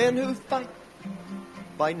 Men who fight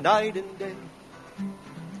by night and day,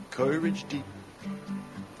 courage deep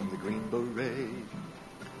from the Green Beret,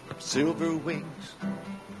 silver wings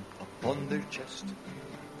upon their chest.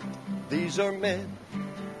 These are men,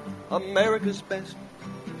 America's best.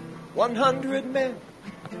 100 men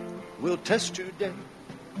will test today,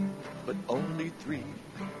 but only 3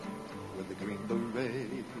 with the Green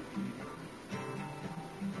Beret.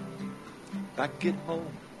 Back at home,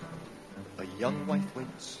 a young wife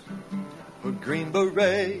waits. Her Green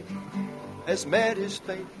Beret has met his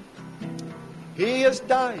fate. He has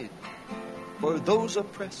died for those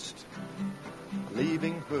oppressed,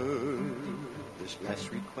 leaving her this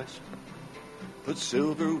last request. Put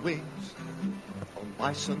silver wings on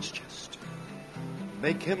my son's chest.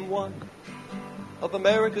 Make him one of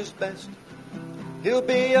America's best. He'll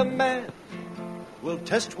be a man we'll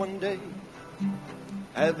test one day.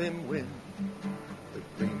 Have him win the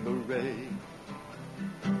Green Beret.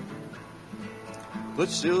 Put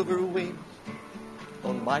silver wings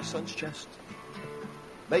on my son's chest.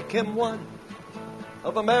 Make him one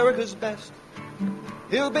of America's best.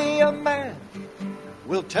 He'll be a man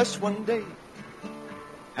we'll test one day.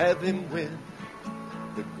 Have him win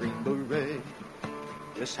the Green Beret.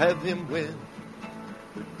 Yes, have him win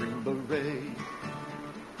the Green Beret.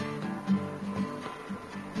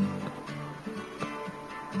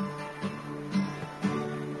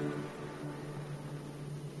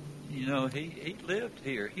 You know, he lived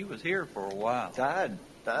here. He was here for a while. Died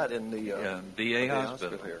in the VA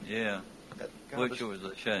hospital here. Yeah, which was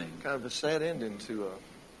a shame. Kind of a sad ending to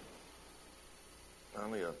not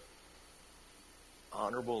only a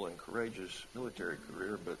honorable and courageous military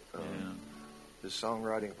career, but his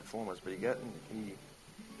songwriting performance. But he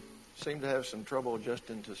seemed to have some trouble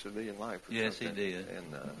adjusting to civilian life. Yes, he did,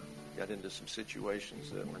 and got into some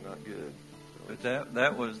situations that were not good. But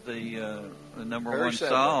that was the number one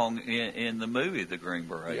song in the movie The Green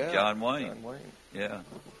Beret. Yeah, John Wayne. John Wayne. Yeah.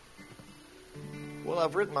 Well,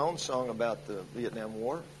 I've written my own song about the Vietnam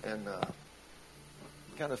War and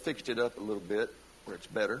kind of fixed it up a little bit where it's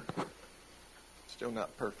better. Still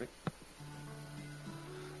not perfect.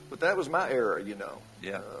 But that was my era, you know.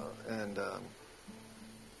 Yeah. And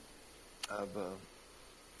I've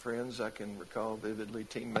friends I can recall vividly,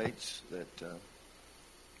 teammates that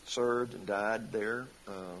served and died there.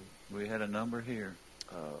 We had a number here.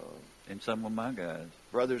 And some of my guys.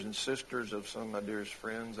 Brothers and sisters of some of my dearest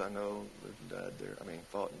friends I know lived and died there. I mean,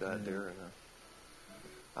 fought and died there. And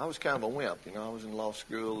I was kind of a wimp, you know. I was in law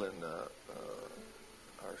school and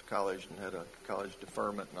our college and had a college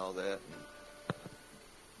deferment and all that. And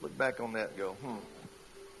look back on that and go,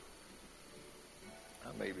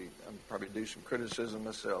 I'm probably do some criticism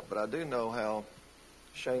myself, but I do know how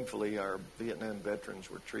shamefully our Vietnam veterans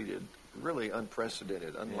were treated. Really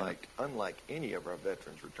unprecedented, unlike any of our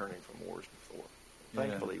veterans returning from wars before.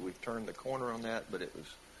 Thankfully, we've turned the corner on that, but it was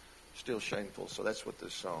still shameful. So that's what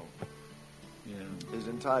this song is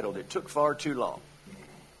entitled. It Took Far Too Long.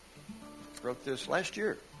 Wrote this last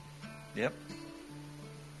year. Yep.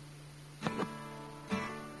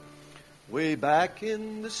 Way back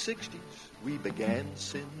in the 60s, we began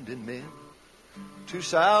sending men to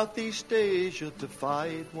Southeast Asia to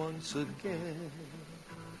fight once again.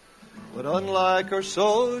 But unlike our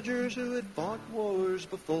soldiers who had fought wars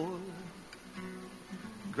before,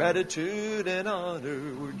 gratitude and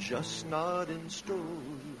honor were just not in store.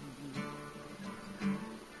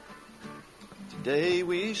 Today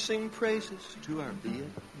we sing praises to our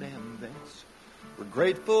Vietnam vets. We're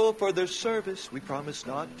grateful for their service, we promise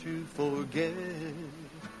not to forget.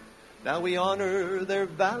 Now we honor their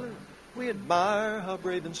valor, we admire how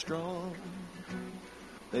brave and strong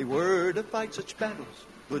they were to fight such battles,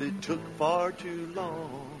 but it took far too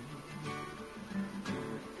long.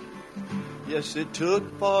 Yes, it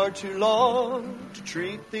took far too long to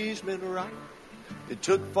treat these men right. It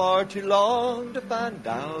took far too long to find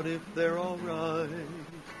out if they're all right.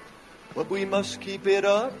 But we must keep it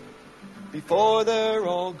up before they're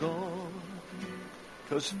all gone.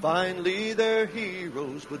 'Cause finally they're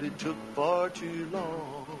heroes, but it took far too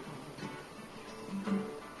long.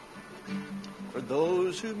 For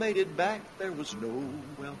those who made it back, there was no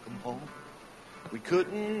welcome home. We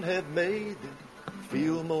couldn't have made them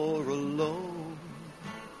feel more alone.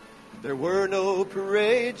 There were no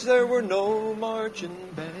parades, there were no marching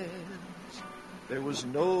bands. There was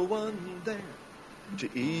no one there to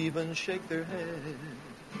even shake their hand.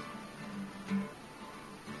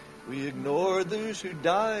 We ignored those who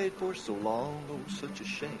died for so long, oh, such a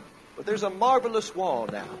shame. But there's a marvelous wall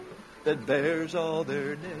now that bears all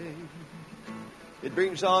their names. It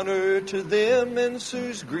brings honor to them and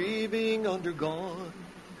whose grieving undergone.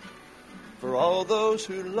 for all those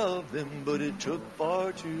who love them, but it took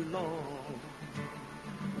far too long.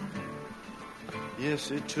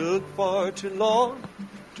 Yes, it took far too long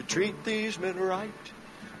to treat these men right.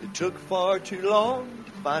 It took far too long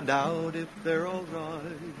to find out if they're all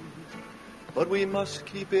right. But we must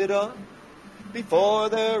keep it up before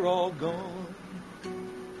they're all gone,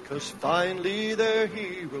 'cause finally they're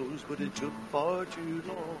heroes, but it took far too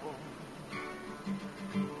long.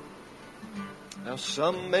 Now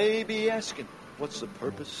some may be asking, what's the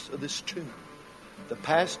purpose of this tune? The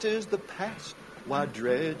past is the past, why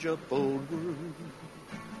dredge up old wounds?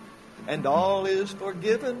 And all is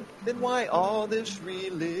forgiven, then why all this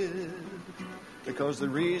relive? Because the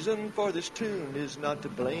reason for this tune is not to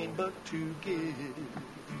blame but to give.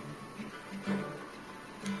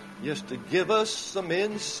 Yes, to give us some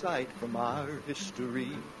insight from our history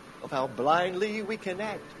of how blindly we can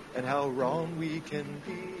act and how wrong we can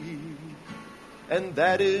be. And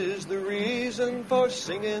that is the reason for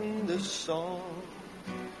singing this song,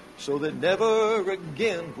 so that never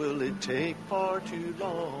again will it take far too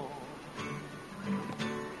long.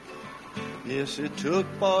 Yes, it took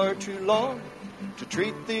far too long to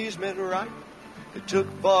treat these men right. It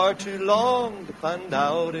took far too long to find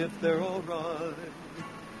out if they're all right.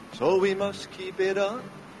 So we must keep it up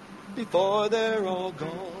before they're all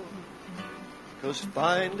gone, 'cause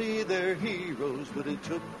finally they're heroes, but it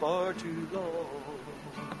took far too long.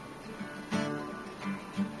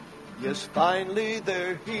 Yes, finally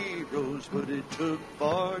they're heroes, but it took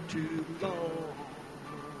far too long.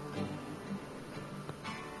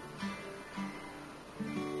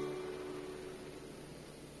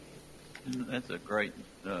 That's a great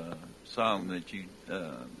song that you,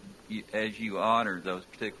 as you honor those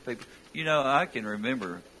particular people. You know, I can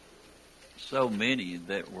remember so many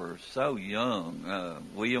that were so young.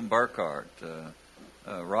 William Burkhart,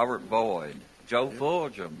 Robert Boyd, Joe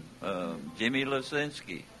Fulgham, Jimmy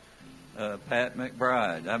Lisinski, Pat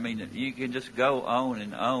McBride. I mean, you can just go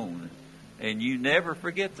on, and you never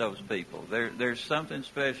forget those people. There's something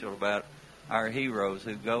special about our heroes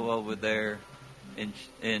who go over there and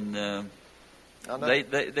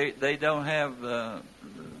they don't have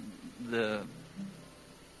the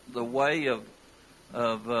way of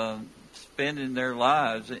spending their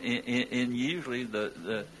lives in usually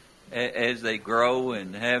as they grow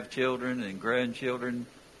and have children and grandchildren.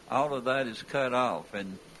 All of that is cut off,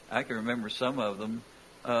 and I can remember some of them.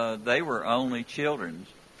 They were only children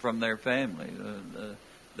from their family.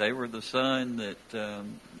 They were the son that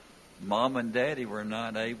Mom and Daddy were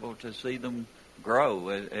not able to see them grow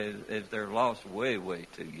as they're lost way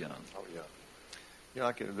too young. Oh yeah, you know,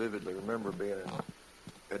 I can vividly remember being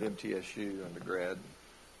at MTSU undergrad,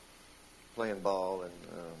 playing ball and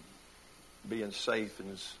being safe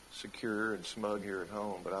and secure and smug here at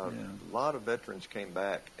home. But a lot of veterans came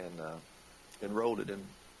back and enrolled at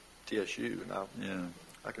MTSU, and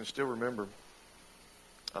I can still remember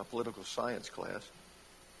a political science class.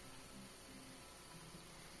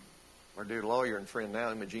 Our dear lawyer and friend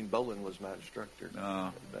now, Imogene Bolin, was my instructor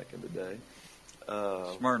back in the day.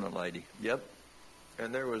 Smyrna lady. Yep.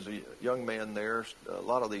 And there was a young man there. A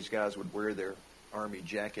lot of these guys would wear their Army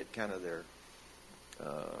jacket, kind of their,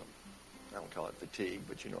 I don't call it fatigue,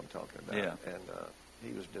 but you know what I'm talking about. Yeah. And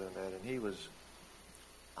he was doing that, and he was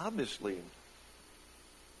obviously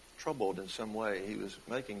troubled in some way. He was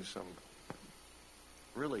making some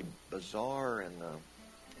really bizarre and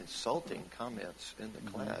insulting comments in the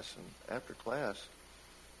class, and after class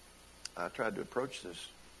I tried to approach this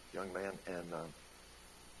young man, and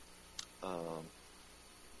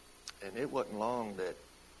it wasn't long that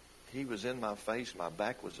he was in my face. My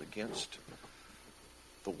back was against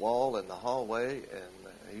the wall in the hallway,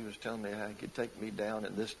 and he was telling me how he could take me down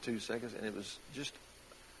in this 2 seconds, and it was just,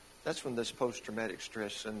 that's when this post-traumatic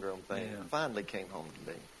stress syndrome thing finally came home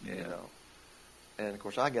to me, you know. And, of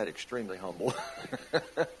course, I got extremely humble,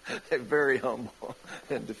 very humble,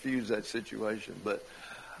 and diffused that situation. But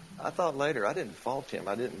I thought later, I didn't fault him.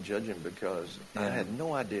 I didn't judge him because I had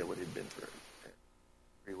no idea what he'd been through.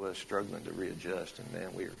 He was struggling to readjust, and,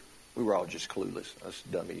 man, we were all just clueless, us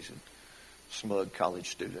dummies and smug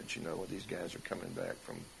college students, you know, when these guys are coming back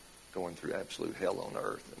from going through absolute hell on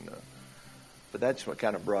earth. And but that's what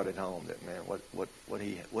kind of brought it home, that, man,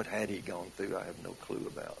 what had he gone through, I have no clue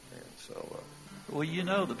about, man. So... well, you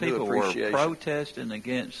know, the people were protesting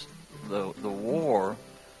against the war,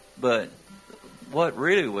 but what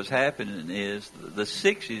really was happening is the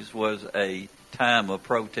 60s was a time of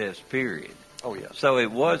protest period. Oh, yeah. So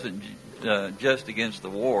it wasn't just against the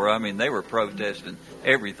war. I mean, they were protesting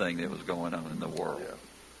everything that was going on in the world. Yeah.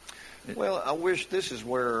 Well, I wish this is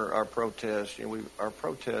where our protests, you know, our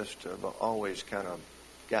protests have always kind of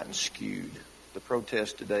gotten skewed. The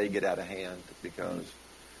protests today get out of hand because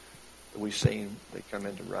we've seen they come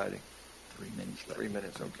into writing. 3 minutes left. 3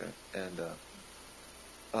 minutes, okay. And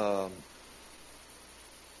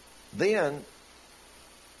then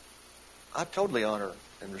I totally honor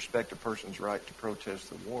and respect a person's right to protest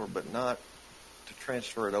the war, but not to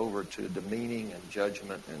transfer it over to demeaning and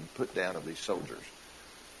judgment and put down of these soldiers.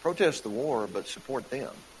 Protest the war, but support them,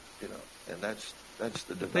 and that's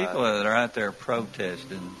the divide. People that are out there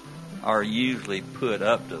protesting are usually put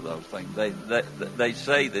up to those things. They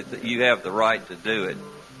say that you have the right to do it,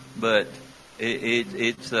 but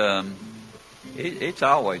it's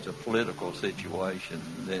always a political situation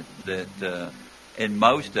that and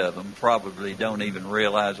most of them probably don't even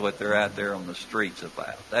realize what they're out there on the streets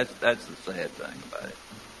about. That's the sad thing about it.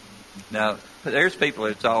 Now, there's people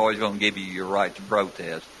that's always going to give you your right to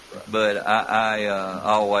protest, but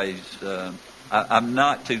I'm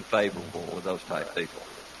not too favorable with those type of people.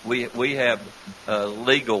 We have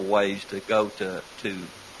legal ways to go to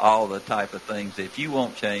all the type of things. If you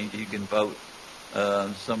want change, you can vote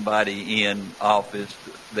somebody in office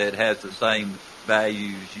that has the same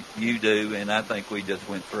values you do, and I think we just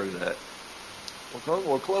went through that.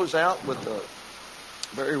 We'll close out with a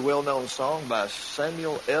very well-known song by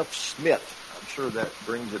Samuel F. Smith. I'm sure that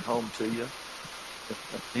brings it home to you.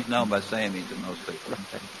 He's known by Sammy to most people.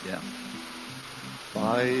 Yeah.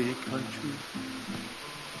 My country,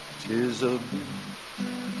 'tis of me,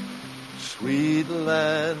 sweet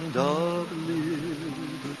land of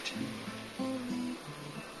liberty.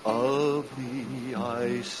 Of thee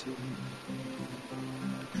I sing,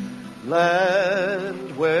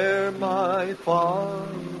 land where my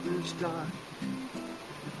fathers died,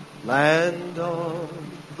 land of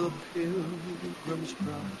the Pilgrim's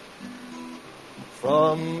Bride.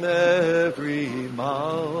 From every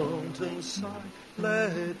mountainside,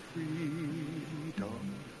 let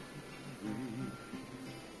freedom ring.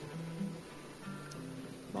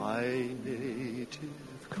 My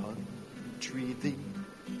native country, thee,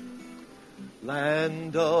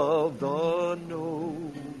 land of the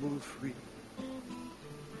noble free,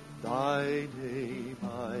 thy name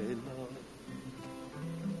I love.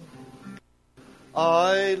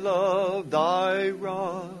 I love thy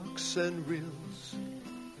rocks and rills,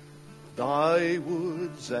 thy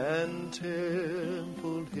woods and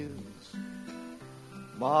templed hills.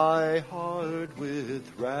 My heart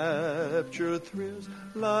with rapture thrills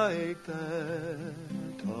like that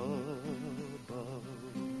above.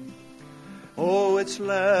 Oh, it's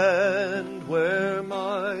land where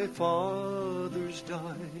my fathers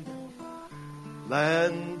died,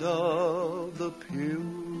 land of the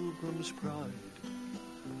Pilgrim's Pride.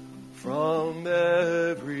 From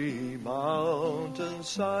every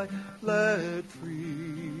mountainside, let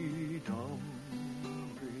freedom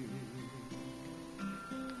ring.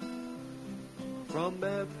 From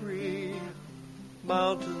every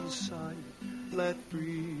mountainside, let freedom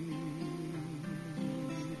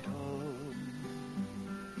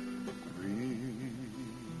ring.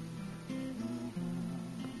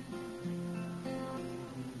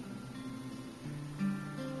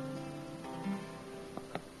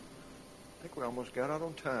 We almost got out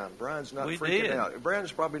on time. Brian's not freaking out.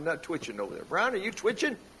 Brian's probably not twitching over there. Brian, are you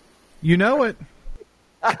twitching? You know it.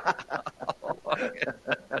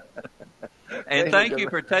 And thank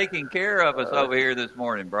you for taking care of us over here this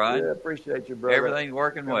morning, Brian. Yeah, appreciate you, brother. Everything's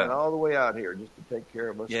working well. All the way out here just to take care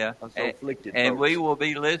of us. Yeah. Us afflicted and folks. we will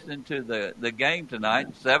be listening to the game tonight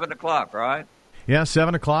at 7 o'clock, right? Yeah,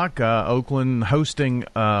 7 o'clock, Oakland hosting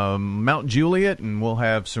Mount Juliet, and we'll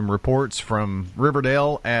have some reports from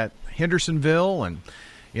Riverdale at Hendersonville, and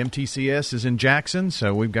MTCS is in Jackson,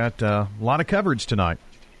 so we've got a lot of coverage tonight.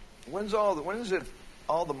 When is it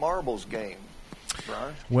all the marbles game,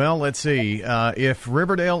 Brian? Well, let's see. If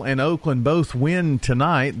Riverdale and Oakland both win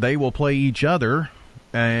tonight, they will play each other,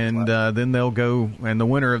 and then they'll go, and the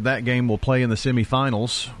winner of that game will play in the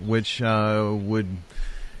semifinals, which would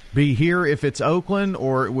be here if it's Oakland,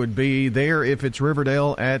 or it would be there if it's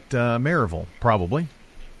Riverdale at Maryville, probably.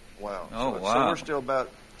 Wow. Oh, wow. So we're still about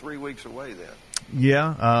 3 weeks away then.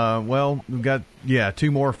 Yeah. Well, we've got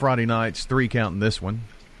 2 more Friday nights, 3 counting this one.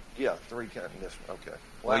 Yeah, 3 counting this one. Okay.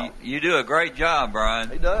 Wow. Well, you do a great job, Brian.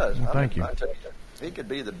 He does. Well, thank you. I tell you, he could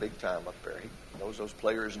be the big time up there. He knows those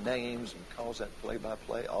players' names and calls that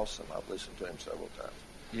play-by-play. Awesome. I've listened to him several times.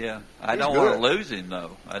 Yeah, I He's don't good. want to lose him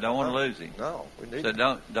though. I don't want to lose him. No, we need. So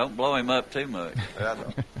don't blow him up too much. Yeah, I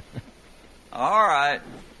know. All right,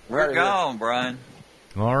 we're Right gone, Brian.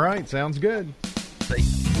 All right, sounds good.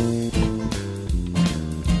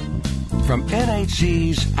 From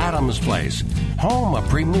NHC's Adams Place, home of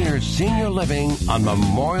premier senior living on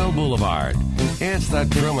Memorial Boulevard, It's The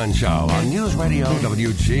Truman Show on News Radio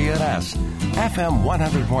WGNS, FM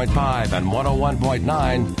 100.5 and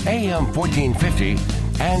 101.9, AM 1450,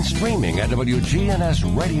 and streaming at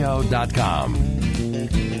WGNSradio.com.